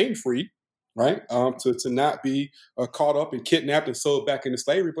remain free, right? To not be caught up and kidnapped and sold back into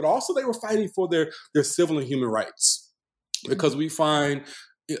slavery, but also they were fighting for their civil and human rights, because we find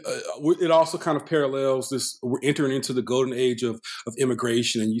it also kind of parallels this. We're entering into the golden age of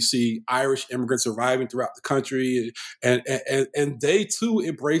immigration, and you see Irish immigrants arriving throughout the country, and they too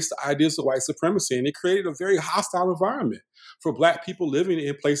embraced the ideas of white supremacy, and it created a very hostile environment for Black people living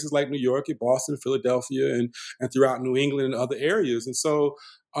in places like New York and Boston, Philadelphia, and throughout New England and other areas. And so,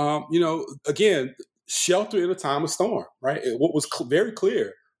 again, shelter in a time of storm, right? What was very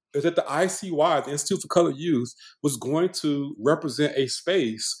clear is that the ICY, the Institute for Colored Youth, was going to represent a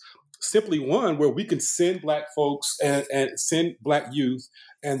space, simply one, where we can send Black folks and send Black youth,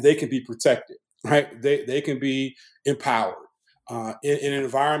 and they can be protected, right? They can be empowered. In an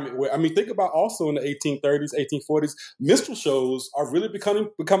environment where, think about also in the 1830s, 1840s, minstrel shows are really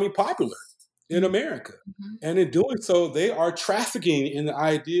becoming popular in America. Mm-hmm. And in doing so, they are trafficking in the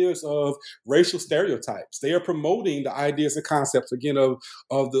ideas of racial stereotypes. They are promoting the ideas and concepts, again, of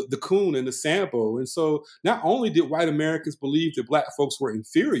the coon and the Sambo. And so not only did white Americans believe that Black folks were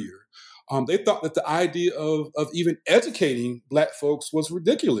inferior, they thought that the idea of even educating Black folks was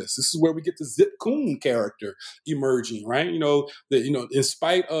ridiculous. This is where we get the Zip Coon character emerging, right? In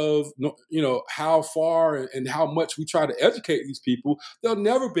spite of how far and how much we try to educate these people, they'll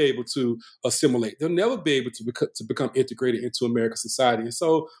never be able to assimilate. They'll never be able to become integrated into American society. And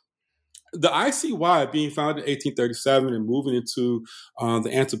so the ICY being founded in 1837 and moving into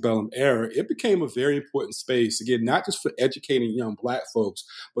the antebellum era, it became a very important space, again, not just for educating young Black folks,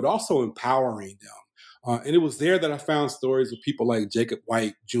 but also empowering them. And it was there that I found stories of people like Jacob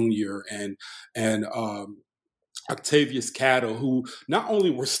White Jr. and Octavius Cattle, who not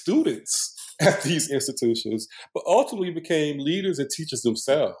only were students at these institutions, but ultimately became leaders and teachers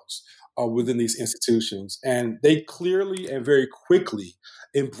themselves within these institutions. And they clearly and very quickly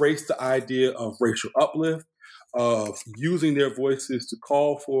embraced the idea of racial uplift, of using their voices to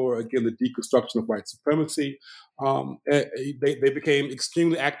call for, again, the deconstruction of white supremacy. They became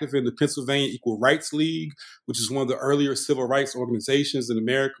extremely active in the Pennsylvania Equal Rights League, which is one of the earlier civil rights organizations in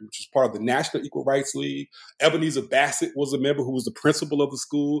America, which is part of the National Equal Rights League. Ebenezer Bassett was a member, who was the principal of the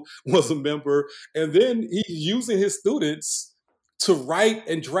school, was a member. And then he's using his students to write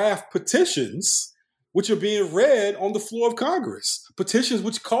and draft petitions, which are being read on the floor of Congress. Petitions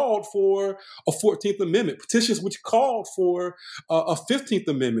which called for a 14th Amendment, petitions which called for a 15th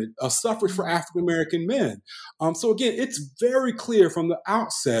Amendment, a suffrage for African-American men. So again, it's very clear from the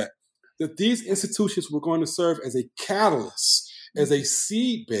outset that these institutions were going to serve as a catalyst as a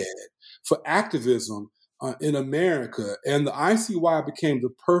seedbed for activism in America. And the ICY became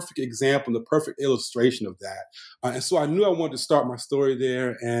the perfect example, the perfect illustration of that. And so I knew I wanted to start my story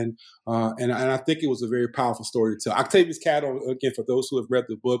there. And I think it was a very powerful story to tell. Octavius Catto, again, for those who have read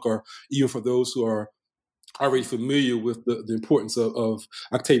the book, or even for those who are already familiar with the importance of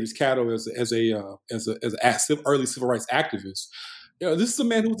Octavius Catto as an early civil rights activist. This is a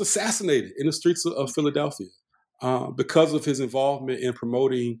man who was assassinated in the streets of Philadelphia because of his involvement in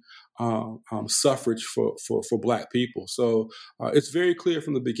promoting suffrage for Black people. So it's very clear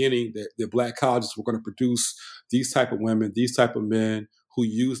from the beginning that Black colleges were going to produce these type of women, these type of men who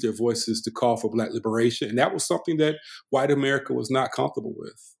used their voices to call for Black liberation. And that was something that white America was not comfortable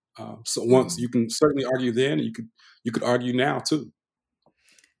with. So once you can certainly argue then, you could argue now too.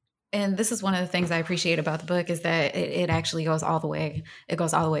 And this is one of the things I appreciate about the book, is that it actually goes all the way. It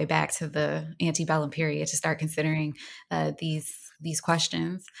goes all the way back to the antebellum period to start considering these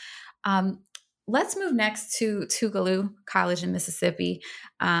questions. Let's move next to Tougaloo College in Mississippi,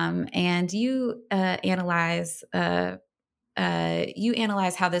 and you analyze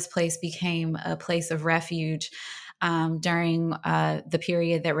how this place became a place of refuge during the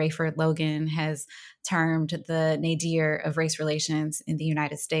period that Rayford Logan has termed the nadir of race relations in the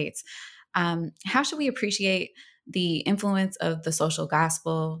United States. How should we appreciate the influence of the social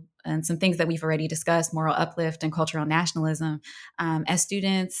gospel and some things that we've already discussed, moral uplift and cultural nationalism, as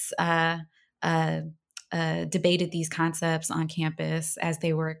students debated these concepts on campus as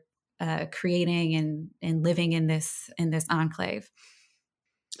they were creating and living in this enclave?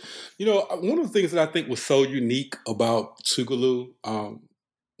 One of the things that I think was so unique about Tougaloo,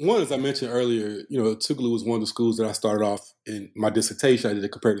 one, as I mentioned earlier, Tougaloo was one of the schools that I started off in my dissertation. I did a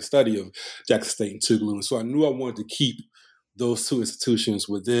comparative study of Jackson State and Tougaloo, and so I knew I wanted to keep those two institutions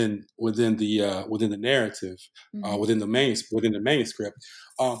within the narrative, within the manuscript.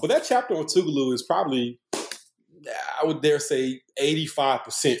 But that chapter on Tougaloo is probably, I would dare say,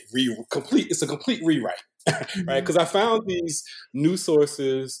 85% complete. It's a complete rewrite. Right, because I found these new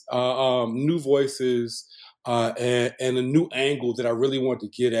sources, new voices, and a new angle that I really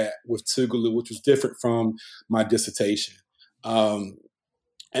wanted to get at with Tougaloo, which was different from my dissertation.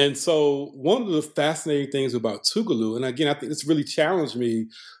 And so one of the fascinating things about Tougaloo, and again, I think this really challenged me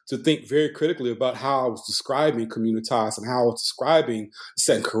to think very critically about how I was describing Communitas and how I was describing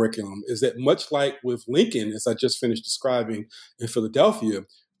set curriculum, is that much like with Lincoln, as I just finished describing in Philadelphia,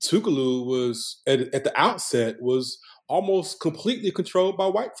 Tougaloo was at the outset was almost completely controlled by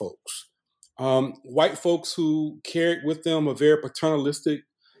white folks. White folks who carried with them a very paternalistic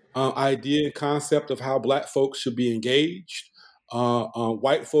idea and concept of how Black folks should be engaged.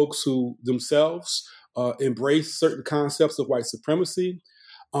 White folks who themselves embrace certain concepts of white supremacy.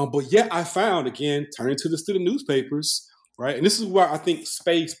 But yet I found, again, turning to the student newspapers, right? And this is where I think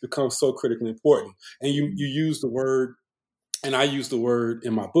space becomes so critically important. And you use the word, and I use the word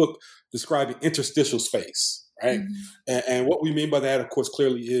in my book, describing interstitial space, right? Mm-hmm. And what we mean by that, of course,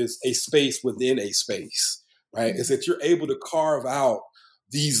 clearly is a space within a space, right? Mm-hmm. Is that you're able to carve out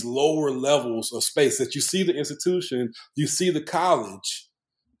these lower levels of space, that you see the institution, you see the college,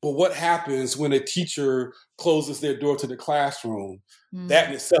 but what happens when a teacher closes their door to the classroom? Mm-hmm. That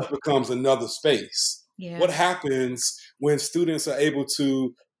in itself becomes another space. Yeah. What happens when students are able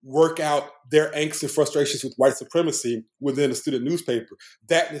to work out their angst and frustrations with white supremacy within a student newspaper?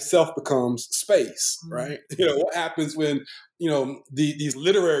 That in itself becomes space, right? What happens when, these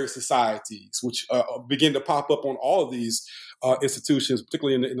literary societies, which begin to pop up on all of these institutions,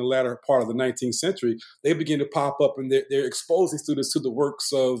 particularly in the latter part of the 19th century, they begin to pop up, and they're exposing students to the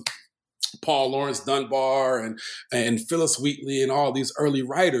works of Paul Laurence Dunbar and Phyllis Wheatley and all these early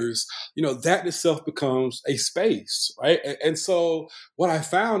writers. That itself becomes a space, right? And so what I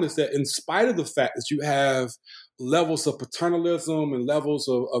found is that in spite of the fact that you have levels of paternalism and levels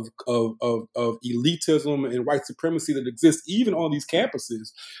of elitism and white supremacy that exist even on these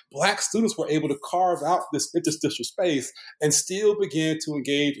campuses, Black students were able to carve out this interstitial space and still begin to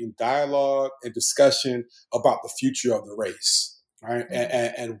engage in dialogue and discussion about the future of the race. Right.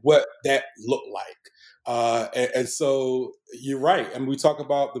 And what that looked like. And so you're right. I mean, we talk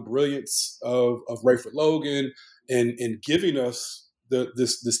about the brilliance of Rayford Logan in giving us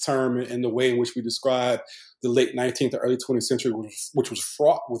this term and the way in which we describe the late 19th or early 20th century, which was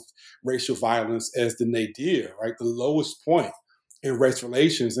fraught with racial violence, as the nadir, right? The lowest point in race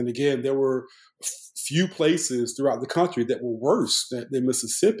relations. And again, there were few places throughout the country that were worse than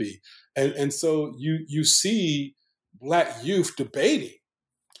Mississippi. And so you see Black youth debating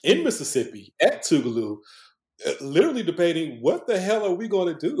in Mississippi at Tougaloo literally debating what the hell are we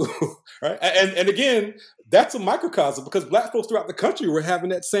going to do, right? And again, that's a microcosm because Black folks throughout the country were having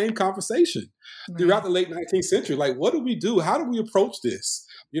that same conversation throughout the late 19th century. Like, what do we do? How do we approach this?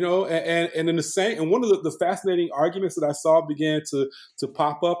 And in the same, and one of the fascinating arguments that I saw began to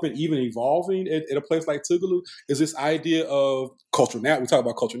pop up and even evolving at a place like Tougaloo is this idea of we talk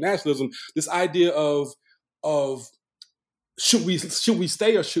about cultural nationalism, this idea of should we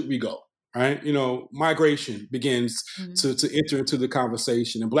stay or should we go? Right, migration begins to enter into the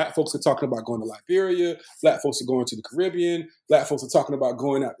conversation, and Black folks are talking about going to Liberia. Black folks are going to the Caribbean. Black folks are talking about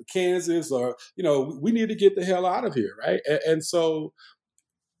going out to Kansas, or we need to get the hell out of here, right? And so,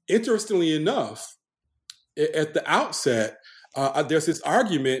 interestingly enough, at the outset, there's this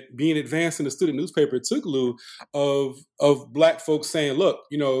argument being advanced in the student newspaper at Tougaloo of Black folks saying, look,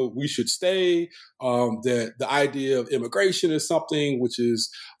 we should stay. That the idea of immigration is something which is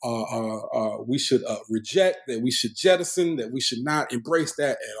we should reject, that we should jettison, that we should not embrace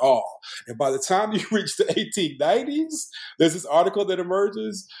that at all. And by the time you reach the 1890s, there's this article that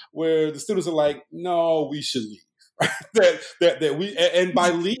emerges where the students are like, no, we should leave. that we, and by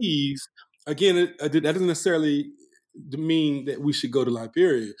leave, again, that doesn't necessarily mean that we should go to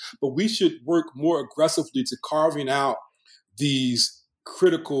Liberia, but we should work more aggressively to carving out these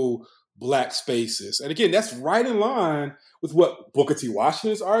critical Black spaces. And again, that's right in line with what Booker T.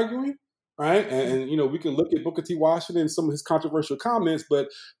 Washington is arguing, right? And we can look at Booker T. Washington and some of his controversial comments, but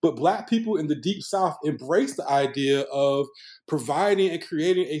Black people in the Deep South embraced the idea of providing and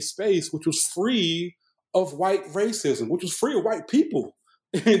creating a space which was free of white racism, which was free of white people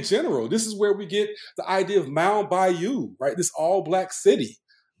in general. This is where we get the idea of Mound Bayou, right? This all Black city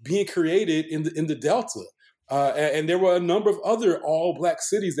being created in the Delta. And there were a number of other all Black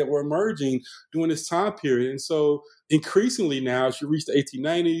cities that were emerging during this time period. And so increasingly now, as you reach the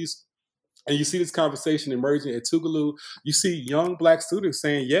 1890s, and you see this conversation emerging at Tougaloo, you see young Black students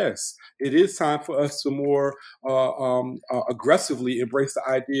saying, yes, it is time for us to more aggressively embrace the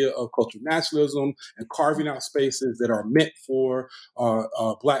idea of cultural nationalism and carving out spaces that are meant for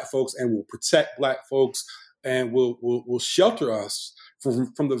Black folks and will protect Black folks and will shelter us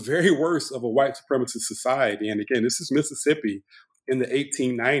from the very worst of a white supremacist society. And again, this is Mississippi in the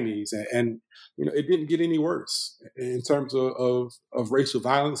 1890s, and it didn't get any worse in terms of racial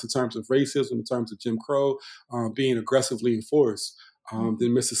violence, in terms of racism, in terms of Jim Crow being aggressively enforced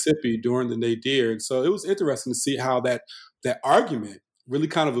than Mississippi during the nadir. And so it was interesting to see how that argument really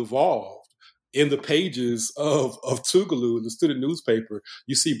kind of evolved in the pages of Tougaloo, in the student newspaper.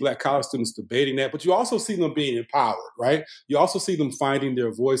 You see Black college students debating that, but you also see them being empowered, right? You also see them finding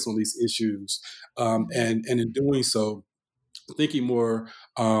their voice on these issues, and in doing so, thinking more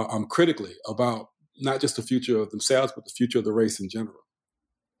critically about not just the future of themselves, but the future of the race in general.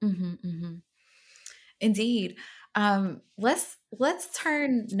 Mm-hmm, mm-hmm. Indeed. Let's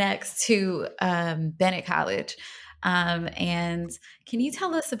turn next to Bennett College. And can you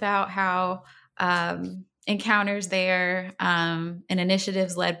tell us about how encounters there and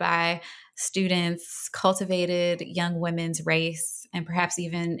initiatives led by students cultivated young women's race and perhaps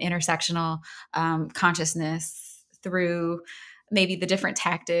even intersectional consciousness through maybe the different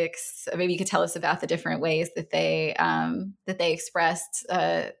tactics? Maybe you could tell us about the different ways that they expressed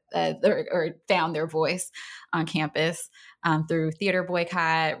or found their voice on campus through theater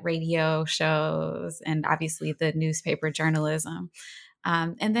boycott, radio shows, and obviously the newspaper journalism.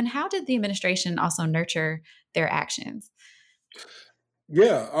 And then how did the administration also nurture their actions?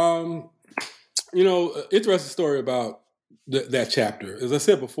 Yeah, interesting story about that chapter. As I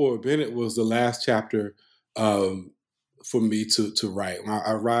said before, Bennett was the last chapter for me to write. When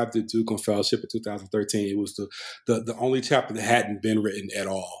I arrived at Duke on fellowship in 2013, it was the only chapter that hadn't been written at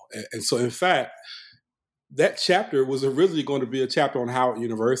all. And so, in fact, that chapter was originally going to be a chapter on Howard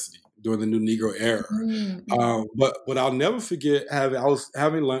University during the New Negro era. Mm-hmm. But I'll never forget I was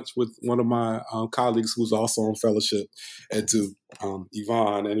having lunch with one of my colleagues who was also on fellowship at Duke,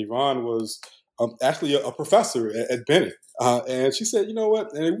 Yvonne, and Yvonne was actually a professor at Bennett. And she said, you know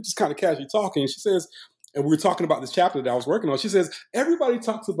what? And we just kind of casually talking. She says, and we were talking about this chapter that I was working on. She says, everybody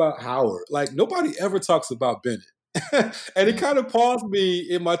talks about Howard. Like, nobody ever talks about Bennett. And it kind of paused me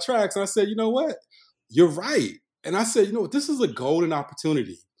in my tracks. And I said, you know what? You're right. And I said, this is a golden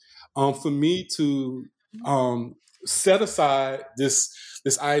opportunity for me to set aside this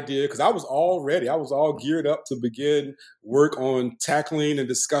idea, because I was all geared up to begin work on tackling and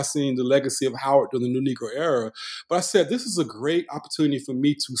discussing the legacy of Howard during the New Negro era. But I said, this is a great opportunity for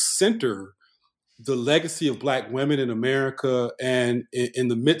me to center the legacy of Black women in America and in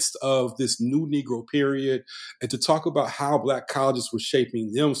the midst of this new Negro period, and to talk about how Black colleges were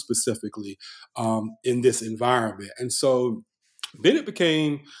shaping them specifically in this environment. And so Bennett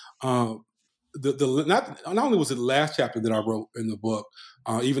became not only was it the last chapter that I wrote in the book,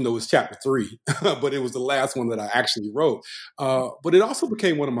 even though it's chapter 3, but it was the last one that I actually wrote. But it also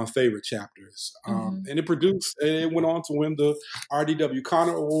became one of my favorite chapters, and it went on to win the RDW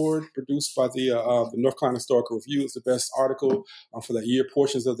Connor Award, produced by the North Carolina Historical Review. It's the best article for that year.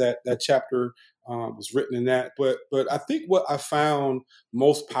 Portions of that chapter was written in that. But I think what I found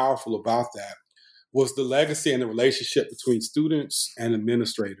most powerful about that was the legacy and the relationship between students and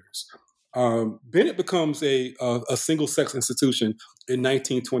administrators. Bennett becomes a single-sex institution in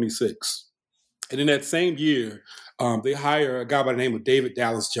 1926. And in that same year, they hire a guy by the name of David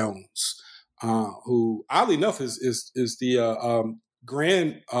Dallas Jones, who, oddly enough, is the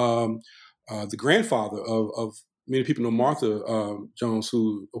grandfather of many people know Martha Jones,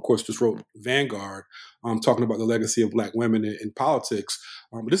 who, of course, just wrote Vanguard, talking about the legacy of Black women in politics.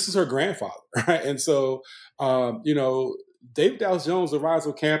 This is her grandfather, right? And so, David Dallas Jones arrives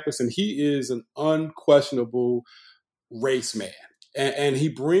on campus, and he is an unquestionable race man. And he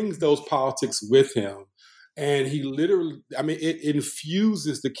brings those politics with him. And he literally, it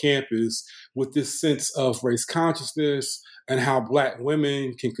infuses the campus with this sense of race consciousness and how Black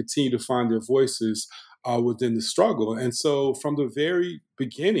women can continue to find their voices within the struggle. And so from the very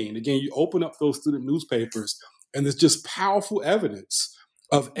beginning, again, you open up those student newspapers, and there's just powerful evidence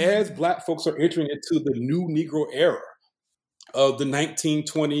of, as Black folks are entering into the new Negro era of the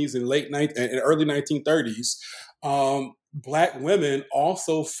 1920s and early 1930s, Black women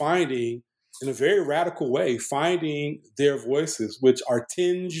also finding, in a very radical way, finding their voices, which are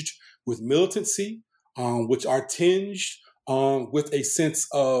tinged with militancy, which are tinged with a sense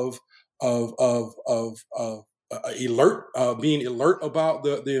of being alert about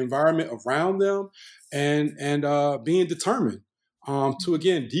the environment around them, and being determined to,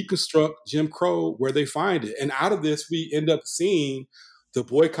 again, deconstruct Jim Crow where they find it. And out of this, we end up seeing the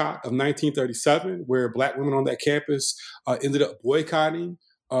boycott of 1937, where Black women on that campus ended up boycotting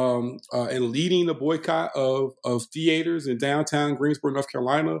and leading the boycott of theaters in downtown Greensboro, North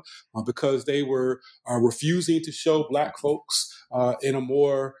Carolina, because they were refusing to show Black folks in a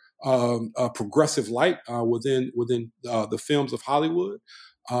more progressive light within the films of Hollywood.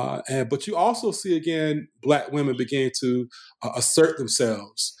 But you also see, again, Black women begin to assert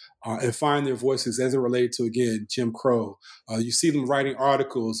themselves and find their voices as it related to, again, Jim Crow. You see them writing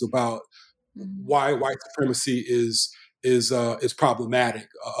articles about why white supremacy is problematic,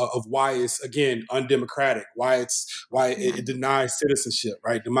 of why it's, again, undemocratic, why it denies citizenship,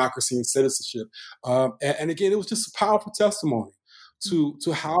 right? Democracy and citizenship. And again, it was just a powerful testimony to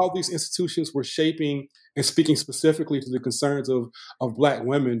how these institutions were shaping and speaking specifically to the concerns of Black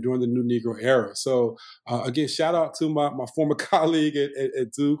women during the new Negro era. So again, shout out to my former colleague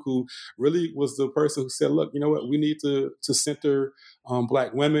at Duke, who really was the person who said, look, you know what, we need to center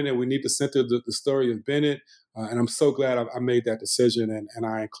Black women, and we need to center the story of Bennett. And I'm so glad I made that decision, and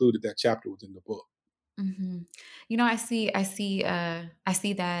I included that chapter within the book. Mm-hmm. I see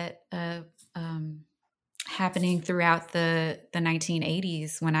that happening throughout the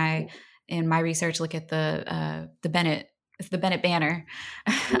 1980s when I, in my research, look at the Bennett Banner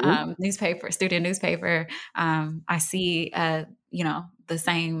newspaper, student newspaper. I see the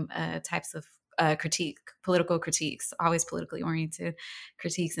same types of political critiques, always politically oriented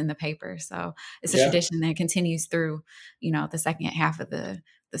critiques in the paper. So it's a tradition that continues through, the second half of the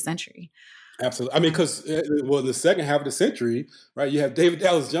century. Absolutely. Because the second half of the century, right? You have David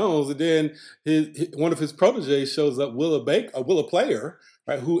Dallas Jones, and then one of his proteges shows up, Willa Player,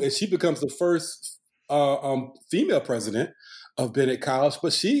 right? And she becomes the first female president of Bennett College,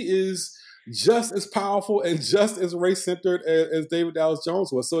 but she is just as powerful and just as race-centered as David Dallas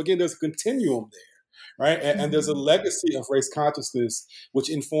Jones was. So again, there's a continuum there. Right. And there's a legacy of race consciousness, which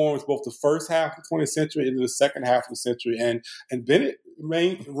informs both the first half of the 20th century and the second half of the century. And Bennett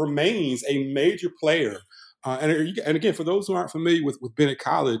remains a major player. And again, for those who aren't familiar with Bennett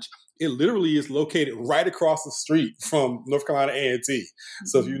College, it literally is located right across the street from North Carolina A&T.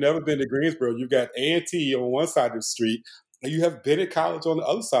 So if you've never been to Greensboro, you've got A&T on one side of the street, and you have Bennett College on the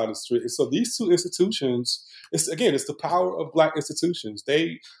other side of the street. And so these two institutions, it's the power of Black institutions.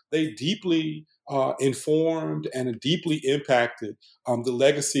 They deeply informed and deeply impacted the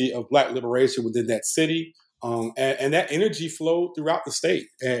legacy of Black liberation within that city, And that energy flowed throughout the state,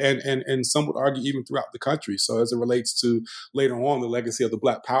 and some would argue even throughout the country. So as it relates to later on the legacy of the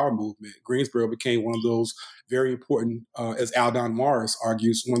Black Power movement, Greensboro became one of those very important, as Aldon Morris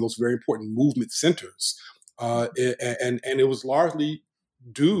argues, one of those very important movement centers. And it was largely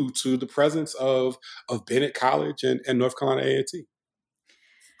due to the presence of Bennett College and North Carolina A&T.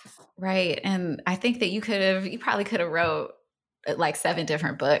 Right. And I think that you probably could have wrote like 7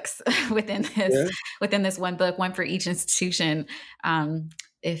 different books within this one book, one for each institution,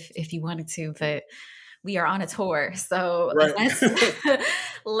 if you wanted to, but we are on a tour. So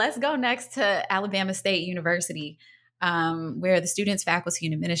let's go next to Alabama State University, where the students, faculty,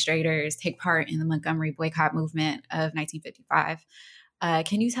 and administrators take part in the Montgomery boycott movement of 1955.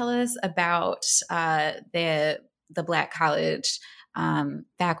 Can you tell us about the Black college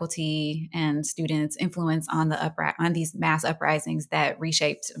faculty and students' influence on on these mass uprisings that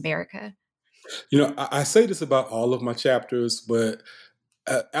reshaped America? I say this about all of my chapters, but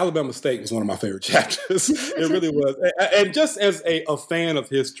Alabama State was one of my favorite chapters. It really was. And just as a fan of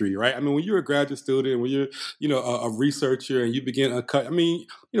history, right? I mean, when you're a graduate student, when you're, a researcher and you begin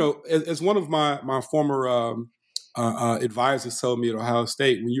as one of my former advisors told me at Ohio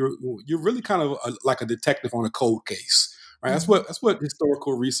State, when you're really kind of like a detective on a cold case. Right. That's what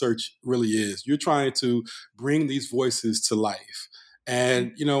historical research really is. You're trying to bring these voices to life.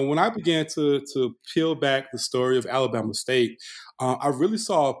 And, when I began to peel back the story of Alabama State, I really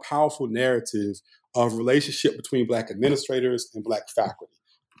saw a powerful narrative of relationship between Black administrators and Black faculty.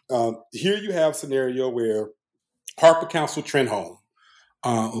 Here you have a scenario where Harper Council Trenholm,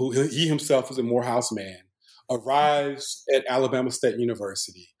 who he himself is a Morehouse man, arrives at Alabama State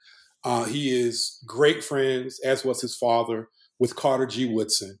University. He is great friends, as was his father, with Carter G.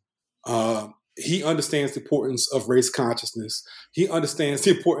 Woodson. He understands the importance of race consciousness. He understands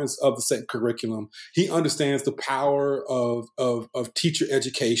the importance of the second curriculum. He understands the power of teacher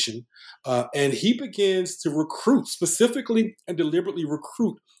education. And he begins to recruit, specifically and deliberately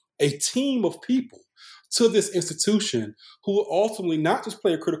recruit, a team of people to this institution who will ultimately not just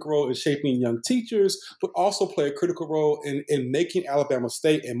play a critical role in shaping young teachers, but also play a critical role in making Alabama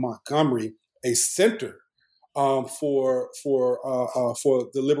State and Montgomery a center for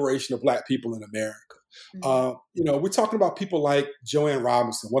the liberation of Black people in America. Mm-hmm. We're talking about people like Joanne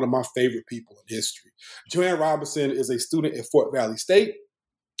Robinson, one of my favorite people in history. Joanne Robinson is a student at Fort Valley State.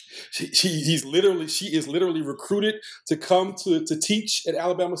 She is literally recruited to come to teach at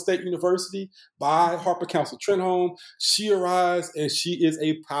Alabama State University by Harper Council Trenholm. She arrives and she is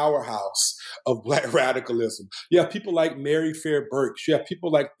a powerhouse of Black radicalism. You have people like Mary Fair Burks. You have people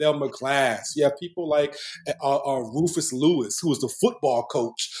like Thelma Glass. You have people like Rufus Lewis, who was the football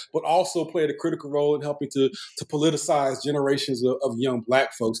coach, but also played a critical role in helping to politicize generations of young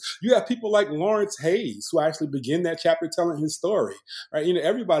Black folks. You have people like Lawrence Hayes, who actually begin that chapter telling his story. Right?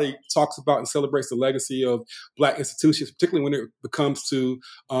 Everybody talks about and celebrates the legacy of Black institutions, particularly when it comes to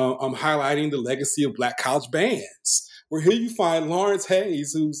highlighting the legacy of Black college bands. Where here you find Lawrence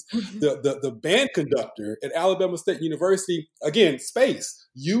Hayes, who's the band conductor at Alabama State University, again,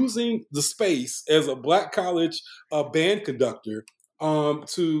 using the space as a Black college band conductor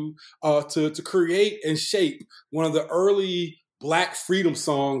to create and shape one of the early Black freedom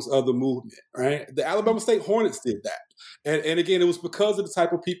songs of the movement, right? The Alabama State Hornets did that. And again, it was because of the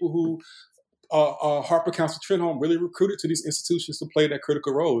type of people who Harper Council Trenholm really recruited to these institutions to play that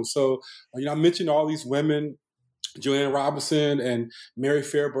critical role. And so, I mentioned all these women, Joanne Robinson and Mary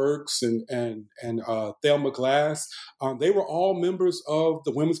Fair Burks and Thelma Glass. They were all members of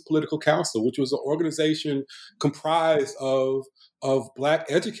the Women's Political Council, which was an organization comprised of Black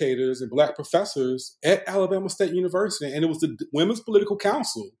educators and Black professors at Alabama State University. And it was the Women's Political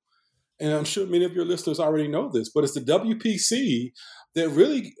Council. And I'm sure many of your listeners already know this, but it's the WPC that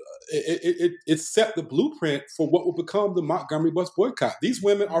really it set the blueprint for what will become the Montgomery bus boycott. These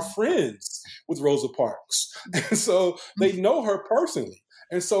women are friends with Rosa Parks, and so they know her personally.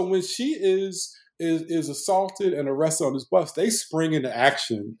 And so when she is assaulted and arrested on this bus, they spring into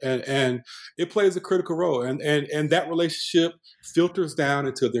action, and it plays a critical role. And that relationship filters down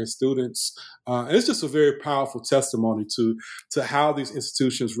into their students, and it's just a very powerful testimony to how these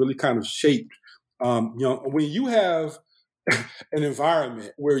institutions really kind of shaped. When you have an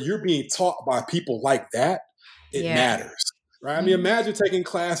environment where you're being taught by people like that, it matters. Right? I mean, imagine taking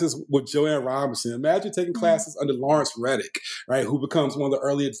classes with Joanne Robinson. Imagine taking classes under Lawrence Reddick, right, who becomes one of the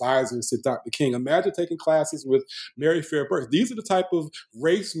early advisors to Dr. King. Imagine taking classes with Mary Fair Burks. These are the type of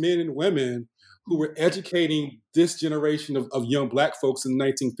race men and women who were educating this generation of young Black folks in the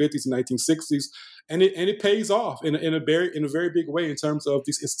 1950s and 1960s. And it pays off in a very big way in terms of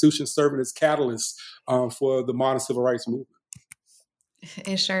these institutions serving as catalysts for the modern civil rights movement.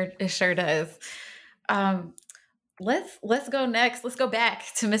 It sure does. Let's go next. Let's go back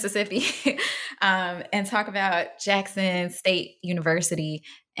to Mississippi and talk about Jackson State University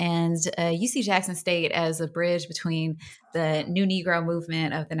and UC Jackson State as a bridge between the New Negro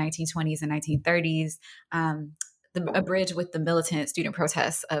movement of the 1920s and 1930s, a bridge with the militant student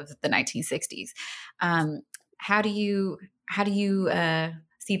protests of the 1960s. How do you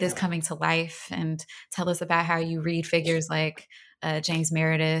see this coming to life? And tell us about how you read figures like James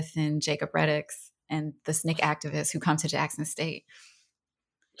Meredith and Jacob Reddix and the SNCC activists who come to Jackson State.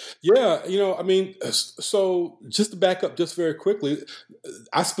 Yeah, so just to back up just very quickly,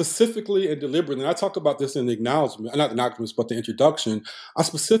 I specifically and deliberately, and I talk about this in the acknowledgement, not the acknowledgments, but the introduction, I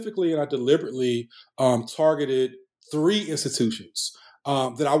specifically and I deliberately targeted 3 institutions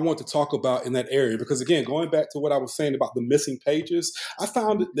that I want to talk about in that area. Because again, going back to what I was saying about the missing pages, I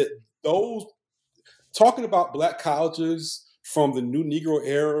found that those, talking about Black colleges from the New Negro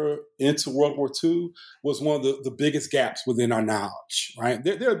era into World War II was one of the biggest gaps within our knowledge, right?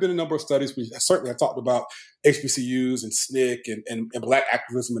 There have been a number of studies, certainly I talked about HBCUs and SNCC and Black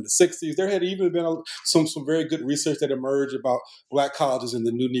activism in the 60s. There had even been some very good research that emerged about Black colleges in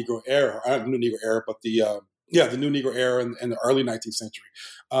the New Negro era, not the New Negro era, but the New Negro era in the early 19th century.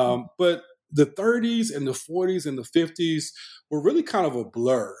 But the 30s and the 40s and the 50s were really kind of a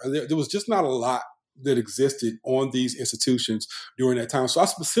blur. There was just not a lot that existed on these institutions during that time. So I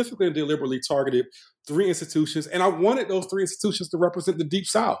specifically and deliberately targeted 3 institutions, and I wanted those 3 institutions to represent the Deep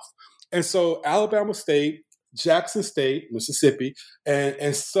South. And so Alabama State, Jackson State, Mississippi,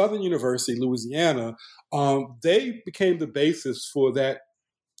 and Southern University, Louisiana, they became the basis for that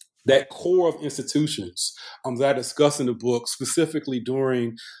core of institutions that I discuss in the book, specifically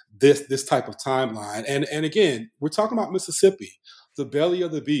during this type of timeline. And again, we're talking about Mississippi, the belly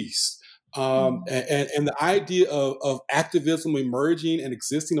of the beast. And the idea of activism emerging and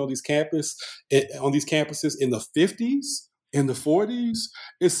existing on these campuses in the 50s, in the 40s,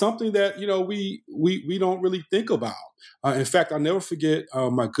 is something that we don't really think about. In fact, I'll never forget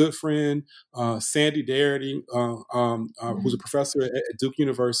my good friend Sandy Darity, who's a professor at Duke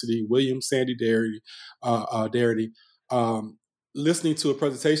University, William Sandy Darity. Listening to a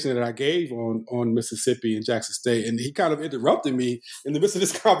presentation that I gave on Mississippi and Jackson State, and he kind of interrupted me in the midst of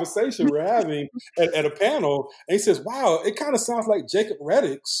this conversation we're having at a panel, and he says, "Wow, it kind of sounds like Jacob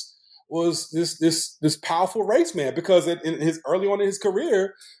Reddix was this powerful race man," because in his early on in his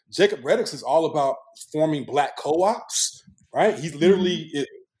career, Jacob Reddix is all about forming Black co-ops, right? He's literally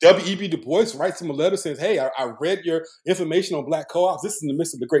W.E.B. Du Bois writes him a letter, says, "Hey, I read your information on Black co-ops. This is in the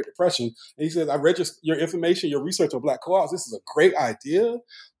midst of the Great Depression." And he says, "I read your information, your research on Black co-ops. This is a great idea."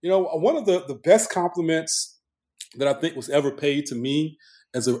 One of the best compliments that I think was ever paid to me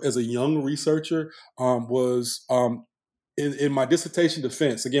as a young researcher was in my dissertation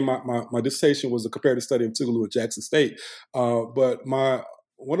defense. Again, my dissertation was a comparative study of Tougaloo at Jackson State. But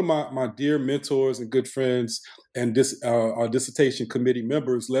one of my dear mentors and good friends and our dissertation committee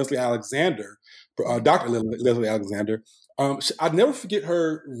members, Leslie Alexander, Dr. Leslie Alexander, I'd never forget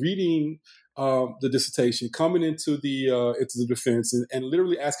her reading the dissertation, coming into the defense and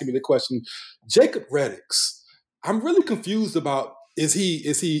literally asking me the question, "Jacob Reddix, I'm really confused about, is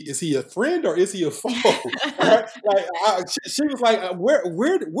he a friend or is he a foe?" Right? She was like,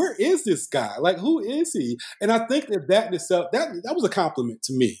 where is this guy? Like, who is he? And I think that in itself, that was a compliment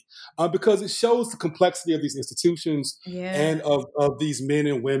to me because it shows the complexity of these institutions and of these men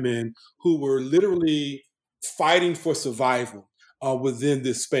and women who were literally fighting for survival within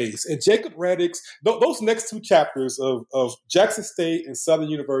this space. And Jacob Reddix, those next 2 chapters of Jackson State and Southern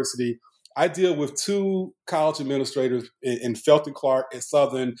University, I deal with 2 college administrators in Felton Clark at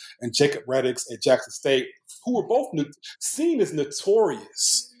Southern and Jacob Reddix at Jackson State, who were both seen as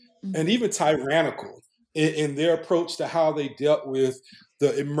notorious and even tyrannical in their approach to how they dealt with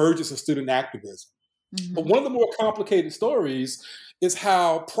the emergence of student activism. Mm-hmm. But one of the more complicated stories is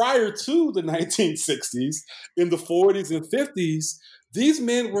how prior to the 1960s, in the 40s and 50s, these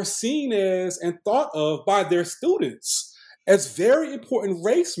men were seen as and thought of by their students as very important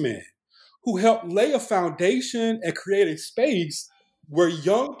race men who helped lay a foundation and create a space where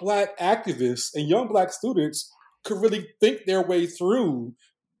young Black activists and young Black students could really think their way through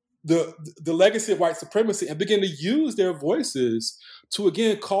the legacy of white supremacy and begin to use their voices to,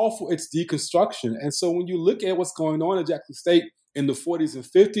 again, call for its deconstruction. And so when you look at what's going on in Jackson State in the 40s and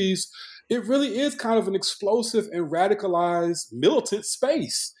 50s, it really is kind of an explosive and radicalized militant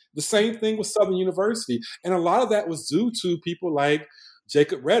space The same thing with Southern University. And a lot of that was due to people like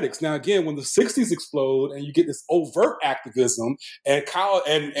Jacob Reddix. Now, again, when the 60s explode and you get this overt activism and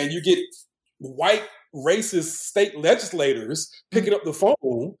you get white racist state legislators picking up the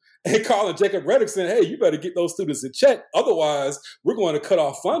phone and calling Jacob Reddix saying, hey, you better get those students in check. Otherwise, we're going to cut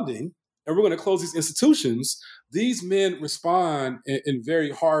off funding and we're going to close these institutions. These men respond in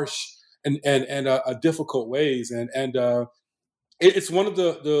very harsh and difficult ways. And it's one of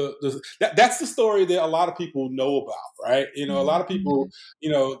that's the story that a lot of people know about, right? A lot of people,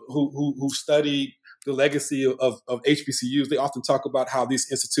 who studied the legacy of HBCUs, they often talk about how these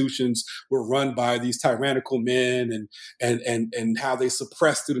institutions were run by these tyrannical men and how they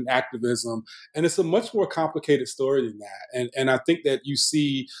suppressed student activism. And it's a much more complicated story than that. And I think that you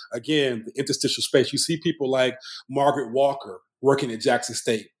see, again, the interstitial space. You see people like Margaret Walker working at Jackson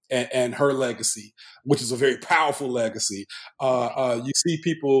State and her legacy, which is a very powerful legacy. You see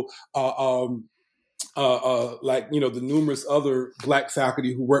people like the numerous other Black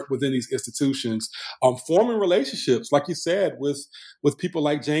faculty who work within these institutions, forming relationships, like you said, with people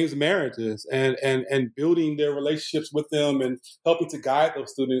like James Meredith, and building their relationships with them and helping to guide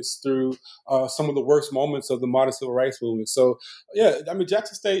those students through some of the worst moments of the modern civil rights movement. So, yeah, I mean,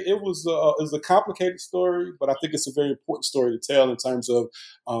 Jackson State, it was a complicated story, but I think it's a very important story to tell in terms of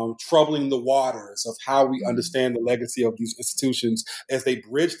troubling the waters of how we understand the legacy of these institutions as they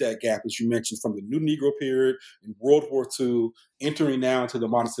bridge that gap, as you mentioned, from the New Negro period in World War II, entering now into the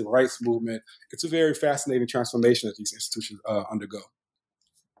modern civil rights movement. It's a very fascinating transformation that these institutions undergo.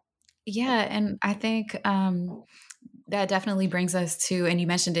 Yeah, and I think that definitely brings us to, and you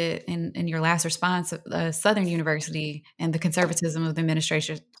mentioned it in your last response, Southern University and the conservatism of the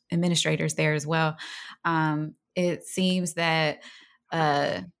administrators there as well. It seems that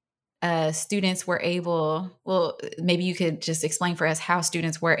students were able, well, maybe you could just explain for us how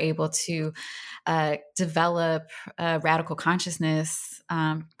students were able to develop radical consciousness,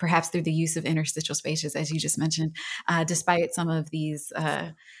 perhaps through the use of interstitial spaces, as you just mentioned, despite some of these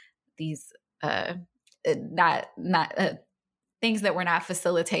not things that were not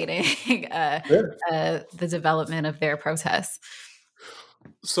facilitating the development of their protests.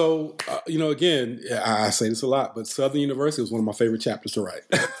 So, again, I say this a lot, but Southern University was one of my favorite chapters to write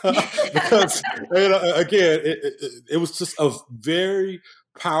because, again, it was just a very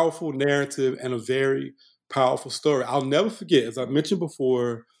powerful narrative and a very powerful story. I'll never forget, as I mentioned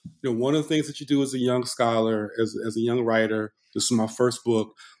before, one of the things that you do as a young scholar, as a young writer, this is my first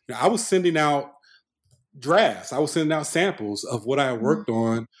book, I was sending out drafts. I was sending out samples of what I worked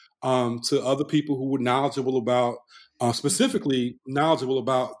on to other people who were knowledgeable about, specifically knowledgeable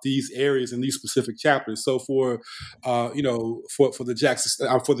about these areas and these specific chapters. So for the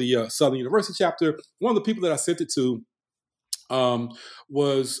Jackson, for the Southern University chapter, one of the people that I sent it to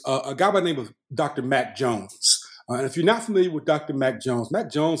was a guy by the name of Dr. Mac Jones. And if you're not familiar with Dr. Mac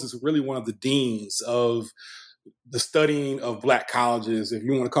Jones is really one of the deans of the studying of Black colleges, if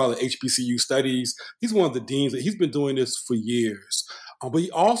you want to call it HBCU studies. He's one of the deans. He's been doing this for years. But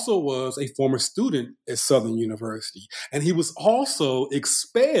he also was a former student at Southern University. And he was also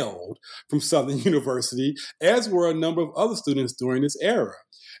expelled from Southern University, as were a number of other students during this era.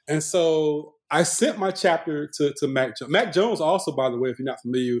 And so I sent my chapter to Mac Jones. Mac Jones also, by the way, if you're not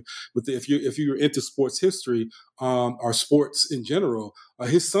familiar with if you're into sports history or sports in general,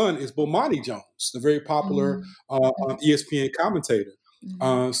 his son is Bomani Jones, the very popular ESPN commentator,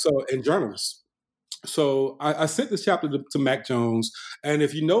 and journalist. So I sent this chapter to Mac Jones, and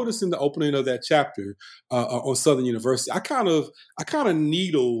if you notice in the opening of that chapter on Southern University, I kind of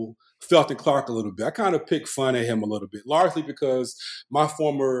needle Felton Clark a little bit. I kind of pick fun at him a little bit, largely because my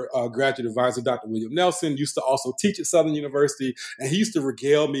former graduate advisor, Dr. William Nelson, used to also teach at Southern University, and he used to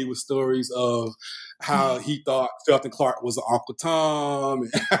regale me with stories of how he thought Felton Clark was an Uncle Tom,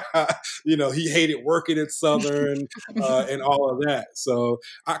 and, he hated working at Southern and all of that. So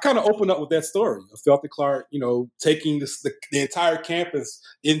I kind of opened up with that story of Felton Clark, taking the entire campus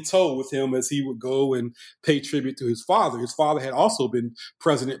in tow with him as he would go and pay tribute to his father. His father had also been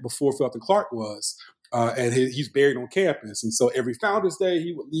president before Felton Clark was. And he's buried on campus. And so every Founders Day,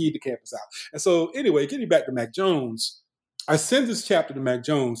 he would lead the campus out. And so anyway, getting back to Mac Jones, I sent this chapter to Mac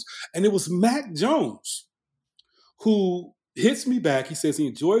Jones, and it was Mac Jones who hits me back. He says he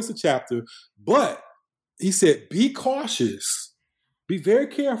enjoys the chapter, but he said, be cautious, be very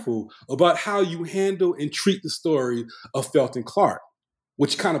careful about how you handle and treat the story of Felton Clark,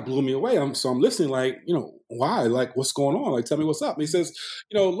 which kind of blew me away. So I'm listening like, why? Like, what's going on? Like, tell me what's up. And he says,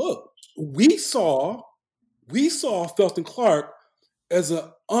 look, we saw Felton Clark as an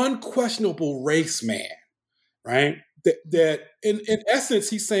unquestionable race man, right? that in essence,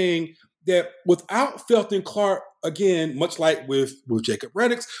 he's saying that without Felton Clark, again, much like with Jacob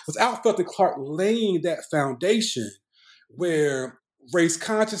Reddix, without Felton Clark laying that foundation where race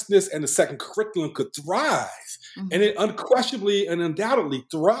consciousness and the second curriculum could thrive, and it unquestionably and undoubtedly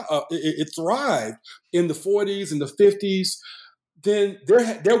it thrived in the 40s and the 50s, then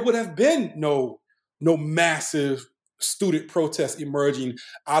there would have been no massive student protests emerging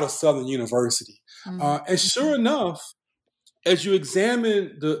out of Southern University. And sure enough, as you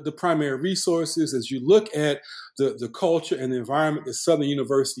examine the primary resources, as you look at the culture and the environment that Southern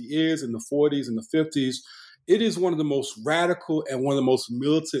University is in the 40s and the 50s, it is one of the most radical and one of the most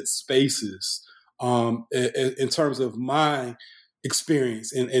militant spaces in terms of my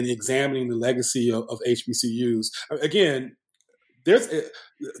experience in examining the legacy of HBCUs. Again, there's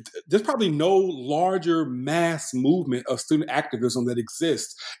probably no larger mass movement of student activism that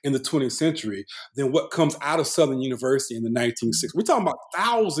exists in the 20th century than what comes out of Southern University in the 1960s. We're talking about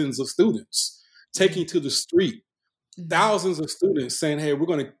thousands of students taking to the street, thousands of students saying, hey, we're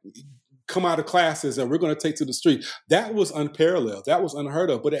going to come out of classes and we're going to take to the street. That was unparalleled. That was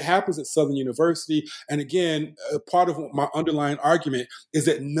unheard of. But it happens at Southern University. And again, part of my underlying argument is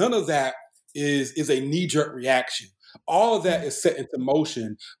that none of that is a knee-jerk reaction. All of that is set into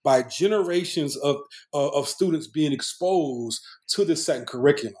motion by generations of students being exposed to this second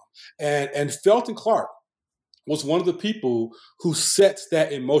curriculum. And Felton Clark was one of the people who sets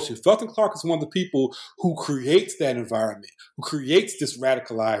that in motion. Felton Clark is one of the people who creates that environment, who creates this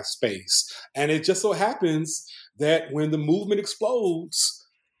radicalized space. And it just so happens that when the movement explodes,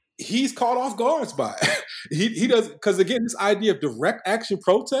 he's caught off guard by it. He does, because again, this idea of direct action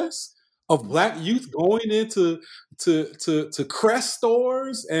protests, of Black youth going into to Crest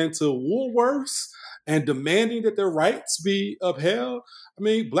stores and to Woolworths and demanding that their rights be upheld. I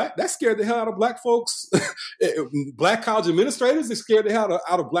mean, that scared the hell out of Black folks. Black college administrators, it scared the hell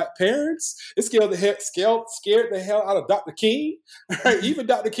out of Black parents. It scared the hell out of Dr. King. Right? Even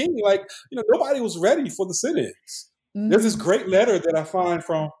Dr. King, nobody was ready for the sit-ins. There's this great letter that I find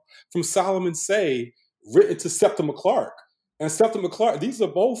from Solomon Say, written to Septima Clark. And Septima Clark, these are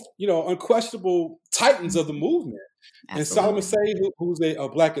both, unquestionable titans of the movement. Absolutely. And Solomon Say, who's a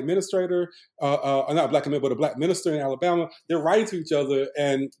Black administrator, not a Black administrator, but a Black minister in Alabama, they're writing to each other,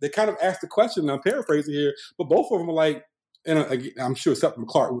 and they kind of ask the question, and I'm paraphrasing here, but both of them are like, and I'm sure Septima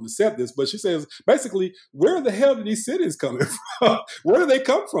Clark wouldn't have said this, but she says, basically, where the hell did these cities coming from? Where do they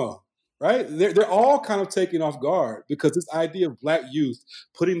come from? Right? They're all kind of taken off guard because this idea of Black youth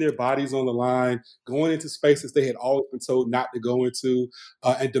putting their bodies on the line, going into spaces they had always been told not to go into,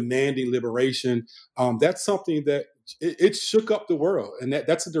 and demanding liberation, that's something that it shook up the world. And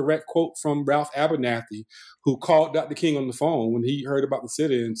that's a direct quote from Ralph Abernathy, who called Dr. King on the phone when he heard about the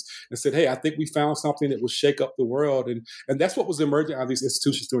sit-ins and said, hey, I think we found something that will shake up the world. And that's what was emerging out of these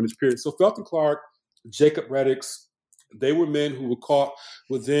institutions during this period. So Felton Clark, Jacob Reddix, they were men who were caught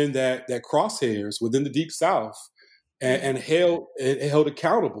within that crosshairs, within the Deep South, and held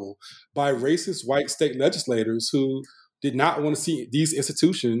accountable by racist white state legislators who did not want to see these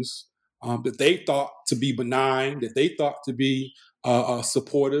institutions that they thought to be benign, that they thought to be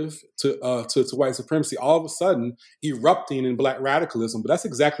supportive to white supremacy, all of a sudden erupting in Black radicalism. But that's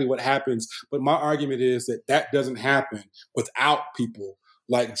exactly what happens. But my argument is that doesn't happen without people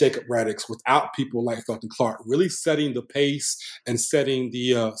like Jacob Reddix, without people like Felton Clark, really setting the pace and setting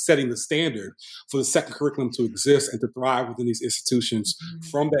the standard for the second curriculum to exist and to thrive within these institutions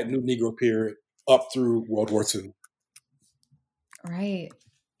from that New Negro period up through World War II. Right.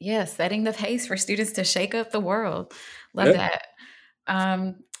 Yeah, setting the pace for students to shake up the world. Love that.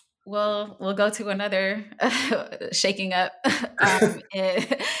 We'll go to another shaking up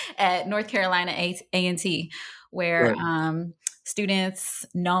at North Carolina A&T, where students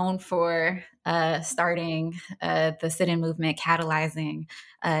known for starting the sit-in movement, catalyzing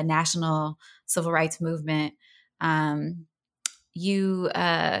national civil rights movement. You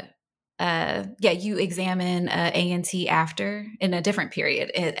examine A&T in a different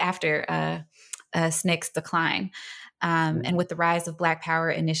period, after SNCC's decline, and with the rise of Black Power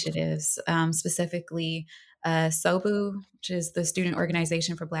initiatives, specifically SOBU, which is the Student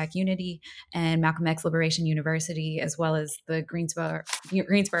Organization for Black Unity, and Malcolm X Liberation University, as well as the Greensboro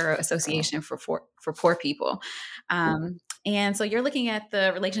Association for Poor People. And so you're looking at the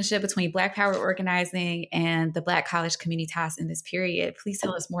relationship between Black Power organizing and the Black college communitas in this period. Please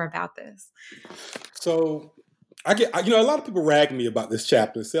tell us more about this. So I get, a lot of people rag me about this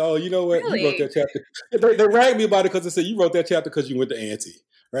chapter. Say, oh, you know what? Really? You wrote that chapter. They rag me about it because they say you wrote that chapter because you went to A&T.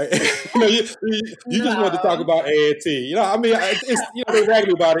 right? You just wanted to talk about A&T. I mean, it's they're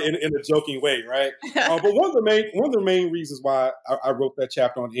ragging about it in a joking way, right? But one of the main reasons why I wrote that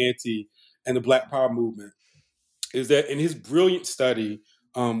chapter on A&T and the Black Power movement is that in his brilliant study,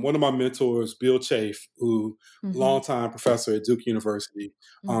 one of my mentors, Bill Chafe, who longtime professor at Duke University,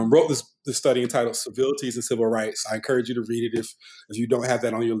 wrote this study entitled "Civilities and Civil Rights." I encourage you to read it if you don't have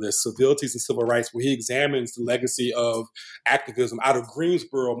that on your list. "Civilities and Civil Rights," where he examines the legacy of activism out of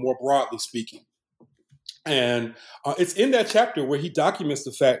Greensboro, more broadly speaking. And it's in that chapter where he documents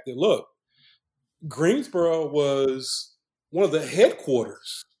the fact that, look, Greensboro was one of the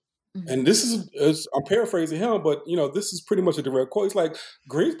headquarters. And this is I'm paraphrasing him, but this is pretty much a direct quote. It's like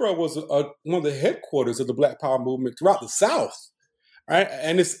Greensboro was one of the headquarters of the Black Power movement throughout the South, right?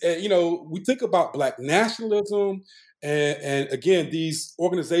 And it's we think about Black nationalism, and again these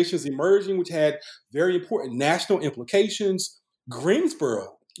organizations emerging, which had very important national implications.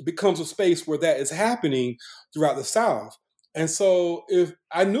 Greensboro becomes a space where that is happening throughout the South. And so if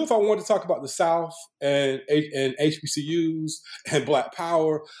I wanted to talk about the South and HBCUs and Black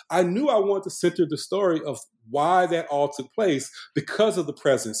Power, I knew I wanted to center the story of why that all took place because of the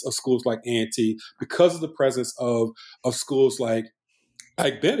presence of schools like A&T, because of the presence of schools like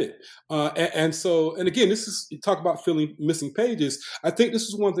Bennett. And again, this is, you talk about filling missing pages. I think this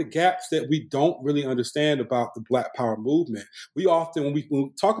is one of the gaps that we don't really understand about the Black Power movement. We often, when we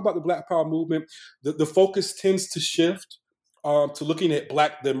talk about the Black Power movement, the focus tends to shift to looking at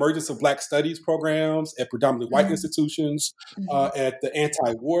the emergence of Black studies programs at predominantly white institutions, at the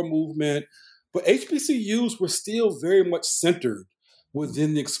anti-war movement. But HBCUs were still very much centered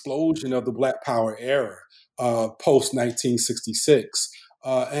within the explosion of the Black Power era post-1966.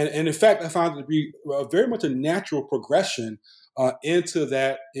 And in fact, I found it to be very much a natural progression into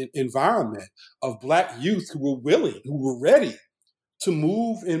that environment of Black youth who were ready to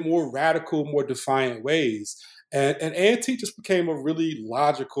move in more radical, more defiant ways. And A&T just became a really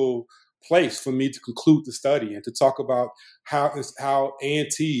logical place for me to conclude the study and to talk about how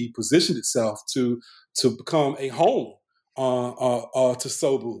A&T positioned itself to become a home to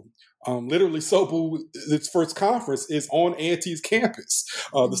SOBU. Literally, SOBU, its first conference is on A&T's campus,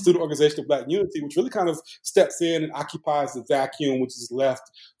 the Student Organization of Black Unity, which really kind of steps in and occupies the vacuum which is left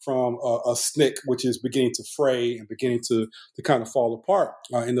from a SNCC, which is beginning to fray and beginning to kind of fall apart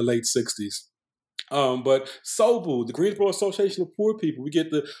in the late 60s. But SOBU, the Greensboro Association of Poor People, we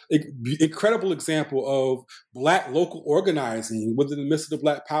get the incredible example of Black local organizing within the midst of the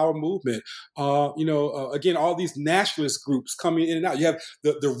Black Power movement. Again, all these nationalist groups coming in and out. You have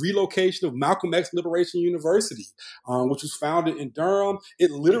the relocation of Malcolm X Liberation University, which was founded in Durham.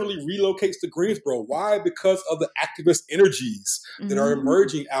 It literally relocates to Greensboro. Why? Because of the activist energies that are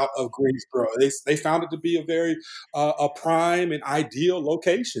emerging out of Greensboro. They found it to be a very a prime and ideal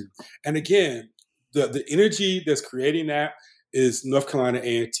location. And again, the energy that's creating that is North Carolina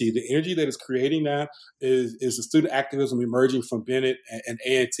A&T. The energy that is creating that is the student activism emerging from Bennett and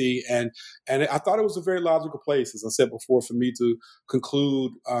A&T. And I thought it was a very logical place, as I said before, for me to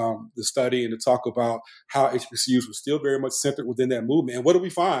conclude the study and to talk about how HBCUs were still very much centered within that movement. And what do we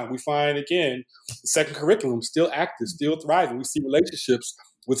find? We find, again, the second curriculum still active, still thriving. We see relationships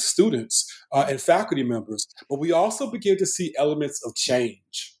with students and faculty members, but we also begin to see elements of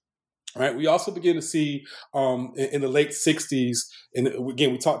change. Right. We also begin to see in the late 60s, and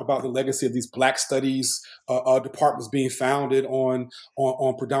again, we talked about the legacy of these Black studies departments being founded on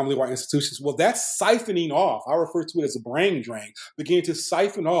predominantly white institutions. Well, that's siphoning off. I refer to it as a brain drain, beginning to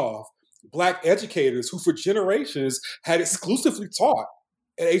siphon off Black educators who for generations had exclusively taught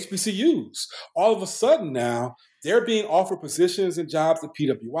at HBCUs. All of a sudden now, they're being offered positions and jobs at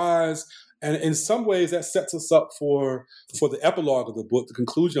PWIs. And in some ways, that sets us up for the epilogue of the book, the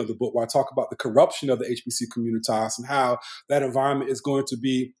conclusion of the book, where I talk about the corruption of the HBCU communitas and how that environment is going to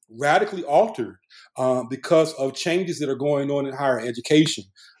be radically altered because of changes that are going on in higher education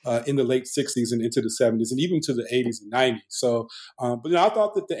in the late 60s and into the 70s and even to the 80s and 90s. So, but I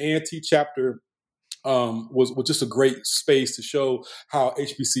thought that the A&T chapter was just a great space to show how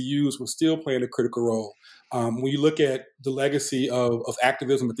HBCUs were still playing a critical role. When you look at the legacy of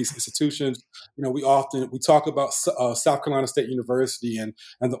activism at these institutions, we talk about South Carolina State University and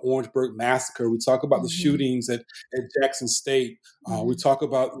the Orangeburg Massacre. We talk about the shootings at Jackson State. We talk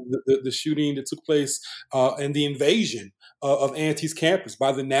about the shooting that took place and the invasion of A&T's campus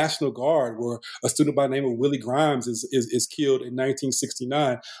by the National Guard, where a student by the name of Willie Grimes is killed in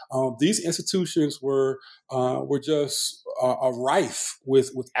 1969. These institutions were just rife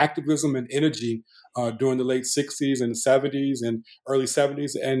with activism and energy during the late 60s and the 70s and early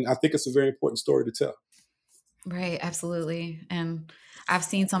 70s. And I think it's a very important story to tell. Right. Absolutely. And I've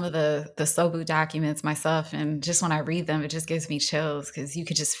seen some of the SOBU documents myself, and just when I read them, it just gives me chills because you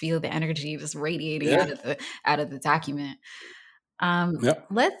could just feel the energy just radiating Yeah. out of the document. Yep.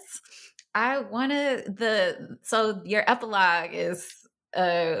 So your epilogue is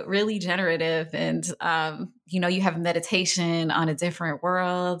really generative, and you have meditation on a different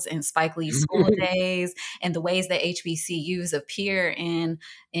world and Spike Lee School Days and the ways that HBCUs appear in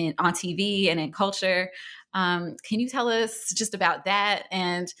on TV and in culture. Can you tell us just about that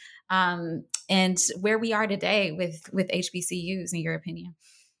and where we are today with HBCUs in your opinion?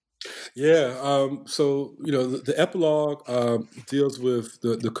 Yeah. So, the epilogue deals with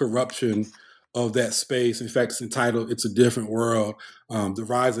the corruption of that space. In fact, it's entitled "It's a Different World: The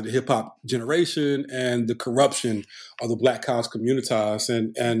Rise of the Hip Hop Generation and the Corruption of the Black College Communitas."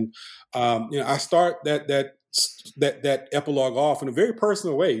 And I start that epilogue off in a very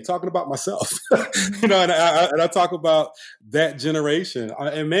personal way, talking about myself. And I talk about that generation.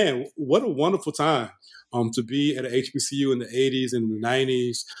 And man, what a wonderful time to be at a HBCU in the 80s and the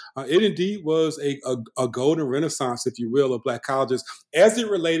 90s. It indeed was a golden renaissance, if you will, of Black colleges as it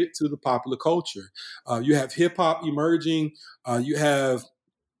related to the popular culture. You have hip hop emerging. You have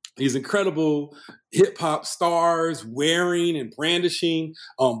these incredible hip hop stars wearing and brandishing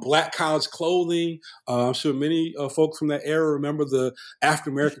Black college clothing. I'm sure many folks from that era remember the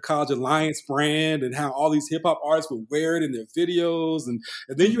African American College Alliance brand and how all these hip hop artists would wear it in their videos. And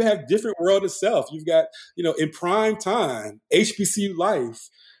then you have Different World itself. You've got, in prime time, HBCU life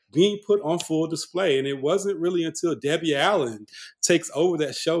being put on full display. And it wasn't really until Debbie Allen takes over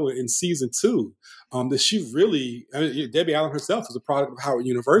that show in season 2 that she really, Debbie Allen herself is a product of Howard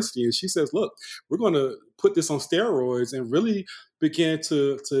University, and she says, "Look, we're going to put this on steroids and really begin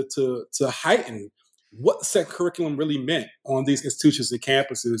to heighten what set curriculum really meant on these institutions and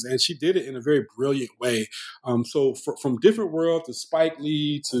campuses." And she did it in a very brilliant way. So from Different World to Spike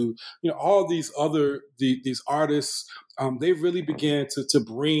Lee to all these other these artists. They really began to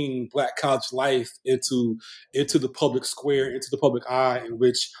bring Black college life into the public square, into the public eye, in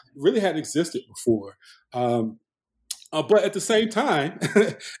which really hadn't existed before. But at the same time,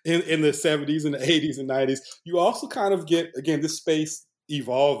 in the 70s and the 80s and 90s, you also kind of get, again, this space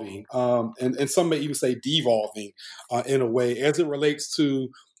evolving, and some may even say devolving in a way, as it relates to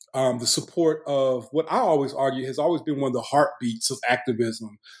the support of what I always argue has always been one of the heartbeats of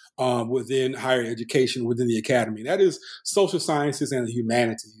activism within higher education, within the academy. That is social sciences and the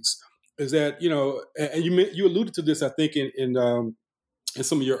humanities. Is that, and you alluded to this, I think, in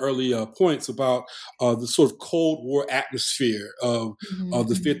some of your early points about the sort of Cold War atmosphere of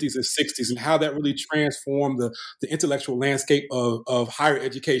the 50s and 60s and how that really transformed the intellectual landscape of higher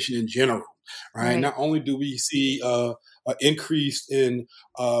education in general. Right? Not only do we see increase in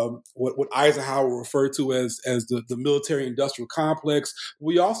what Eisenhower referred to as the military-industrial complex,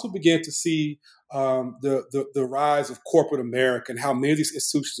 we also began to see the rise of corporate America and how many of these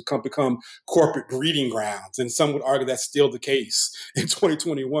institutions have become corporate breeding grounds. And some would argue that's still the case in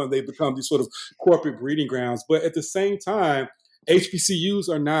 2021. They've become these sort of corporate breeding grounds. But at the same time, HBCUs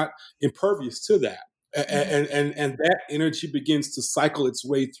are not impervious to that. And that energy begins to cycle its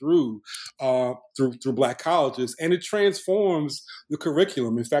way through Black colleges, and it transforms the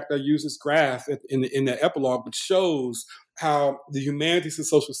curriculum. In fact, I use this graph in the epilogue, which shows how the humanities and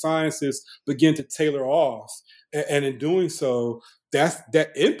social sciences begin to tailor off, and in doing so,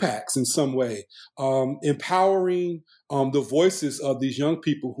 that impacts in some way, empowering the voices of these young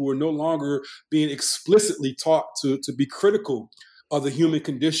people who are no longer being explicitly taught to be critical of the human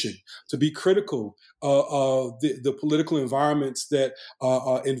condition, to be critical of the political environments that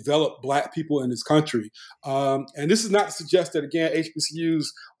envelop Black people in this country. And this is not to suggest that, again, HBCUs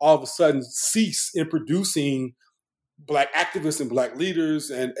all of a sudden cease in producing Black activists and Black leaders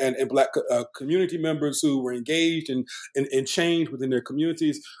and Black community members who were engaged in change within their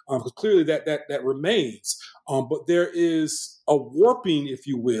communities, because clearly that remains. But there is a warping, if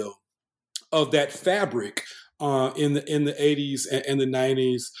you will, of that fabric in the 80s and the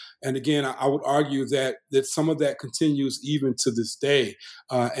 90s. And again, I would argue that some of that continues even to this day,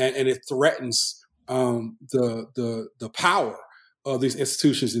 and it threatens the power of these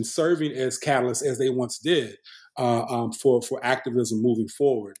institutions in serving as catalysts as they once did for activism moving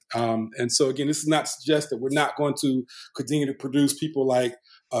forward. And so again, this is not to suggest that we're not going to continue to produce people like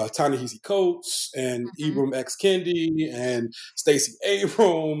Ta-Nehisi Coates and Ibram X. Kendi and Stacey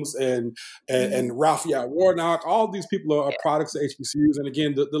Abrams and Raphael Warnock. All these people are products of HBCUs. And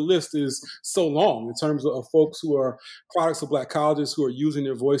again, the list is so long in terms of folks who are products of Black colleges who are using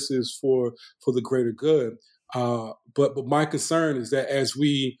their voices for the greater good. But my concern is that as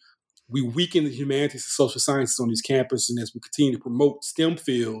we we weaken the humanities and social sciences on these campuses, and as we continue to promote STEM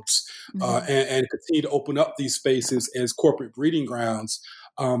fields and continue to open up these spaces as corporate breeding grounds,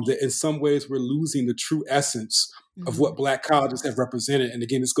 that in some ways we're losing the true essence of what Black colleges have represented. And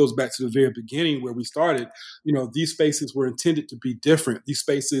again, this goes back to the very beginning where we started. These spaces were intended to be different. These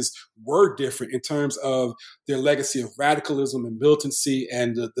spaces were different in terms of their legacy of radicalism and militancy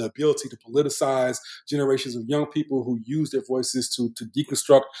and the ability to politicize generations of young people who use their voices to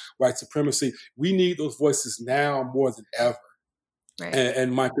deconstruct white supremacy. We need those voices now more than ever. Right.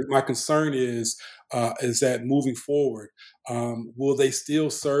 And my concern is that moving forward, will they still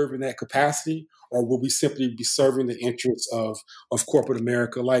serve in that capacity, or will we simply be serving the interests of corporate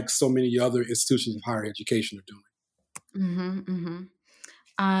America, like so many other institutions of higher education are doing?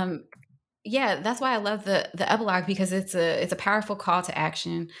 Yeah, that's why I love the epilogue, because it's a powerful call to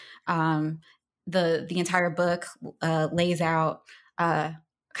action. The entire book lays out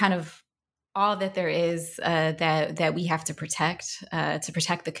kind of all that there is that we have to protect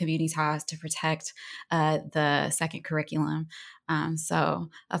the community ties, to protect the second curriculum. So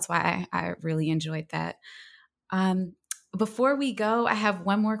that's why I really enjoyed that. Before we go, I have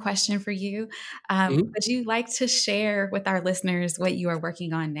one more question for you. Would you like to share with our listeners what you are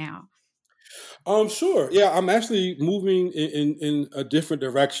working on now? Sure. Yeah, I'm actually moving in a different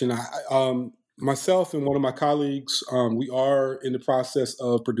direction. Myself and one of my colleagues, we are in the process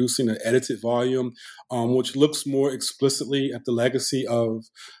of producing an edited volume, which looks more explicitly at the legacy of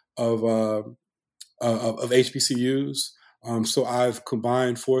HBCUs. So I've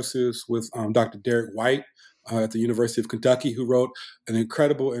combined forces with Dr. Derek White at the University of Kentucky, who wrote an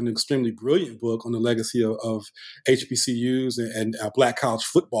incredible and extremely brilliant book on the legacy of HBCUs and Black college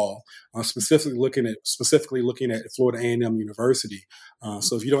football, specifically looking at Florida A&M University.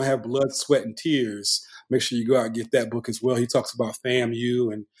 So if you don't have blood, sweat, and tears, make sure you go out and get that book as well. He talks about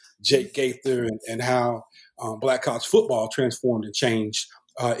FAMU and Jake Gaither and how Black college football transformed and changed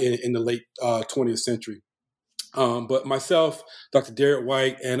in the late 20th century. But myself, Dr. Derek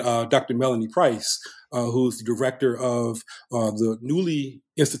White, and Dr. Melanie Price, who's the director of the newly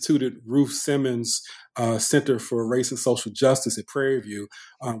instituted Ruth Simmons Center for Race and Social Justice at Prairie View,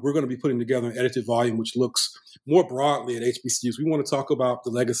 we're going to be putting together an edited volume which looks more broadly at HBCUs. We want to talk about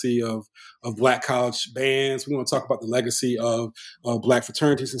the legacy of Black college bands. We want to talk about the legacy of Black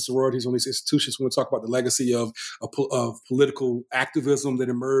fraternities and sororities on these institutions. We want to talk about the legacy of political activism that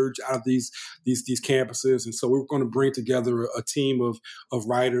emerged out of these campuses. And so we're going to bring together a team of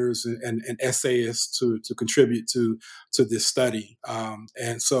writers and essayists to contribute to this study.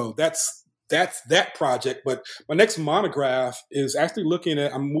 And so that's that project. But my next monograph is actually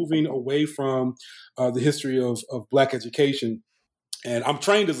I'm moving away from the history of Black education. And I'm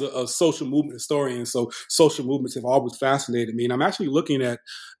trained as a social movement historian, so social movements have always fascinated me. And I'm actually looking at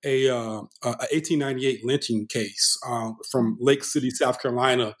a 1898 lynching case from Lake City, South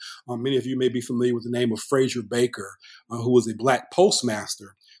Carolina. Many of you may be familiar with the name of Frazier Baker, who was a Black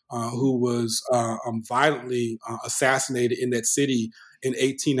postmaster who was violently assassinated in that city in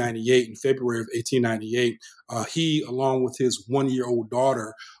 1898, in February of 1898. He, along with his 1-year-old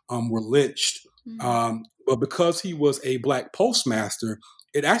daughter, were lynched. But because he was a Black postmaster,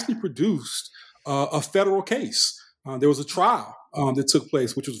 it actually produced a federal case. There was a trial that took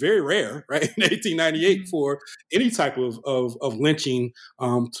place, which was very rare, right, in 1898 for any type of lynching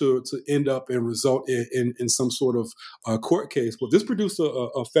to end up and result in some sort of court case. But this produced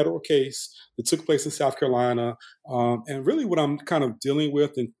a federal case that took place in South Carolina. And really what I'm kind of dealing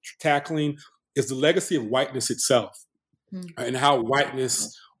with and tackling is the legacy of whiteness itself, and how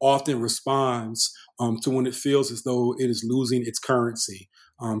whiteness often responds to when it feels as though it is losing its currency,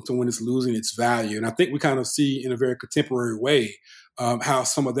 to when it's losing its value. And I think we kind of see in a very contemporary way how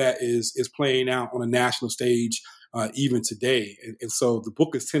some of that is playing out on a national stage even today. And so the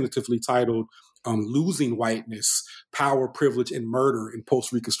book is tentatively titled Losing Whiteness, Power, Privilege, and Murder in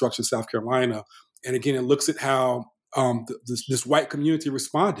Post-Reconstruction South Carolina. And again, it looks at how this white community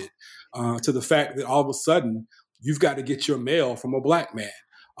responded to the fact that all of a sudden you've got to get your mail from a Black man.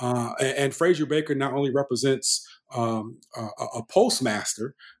 And Frazier Baker not only represents a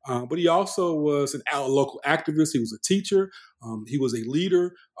postmaster, but he also was a local activist. He was a teacher. He was a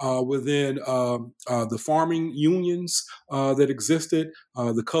leader within the farming unions that existed,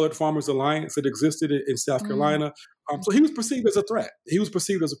 the Colored Farmers Alliance that existed in South Carolina. So he was perceived as a threat. He was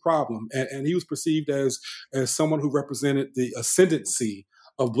perceived as a problem, and he was perceived as someone who represented the ascendancy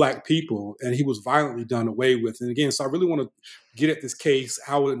of Black people, and he was violently done away with. And again, so I really want to get at this case,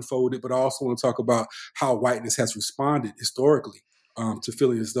 how it unfolded, but I also want to talk about how whiteness has responded historically to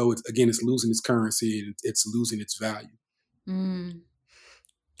feeling as though it's losing its currency and it's losing its value.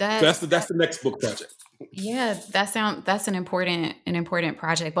 That's the next book project. Yeah, that's an important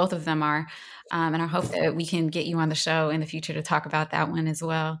project. Both of them are, and I hope that we can get you on the show in the future to talk about that one as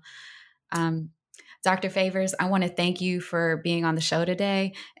well. Dr. Favors, I want to thank you for being on the show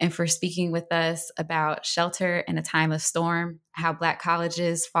today and for speaking with us about Shelter in a Time of Storm: How Black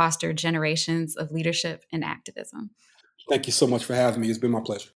Colleges Foster Generations of Leadership and Activism. Thank you so much for having me. It's been my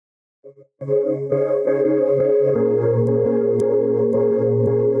pleasure.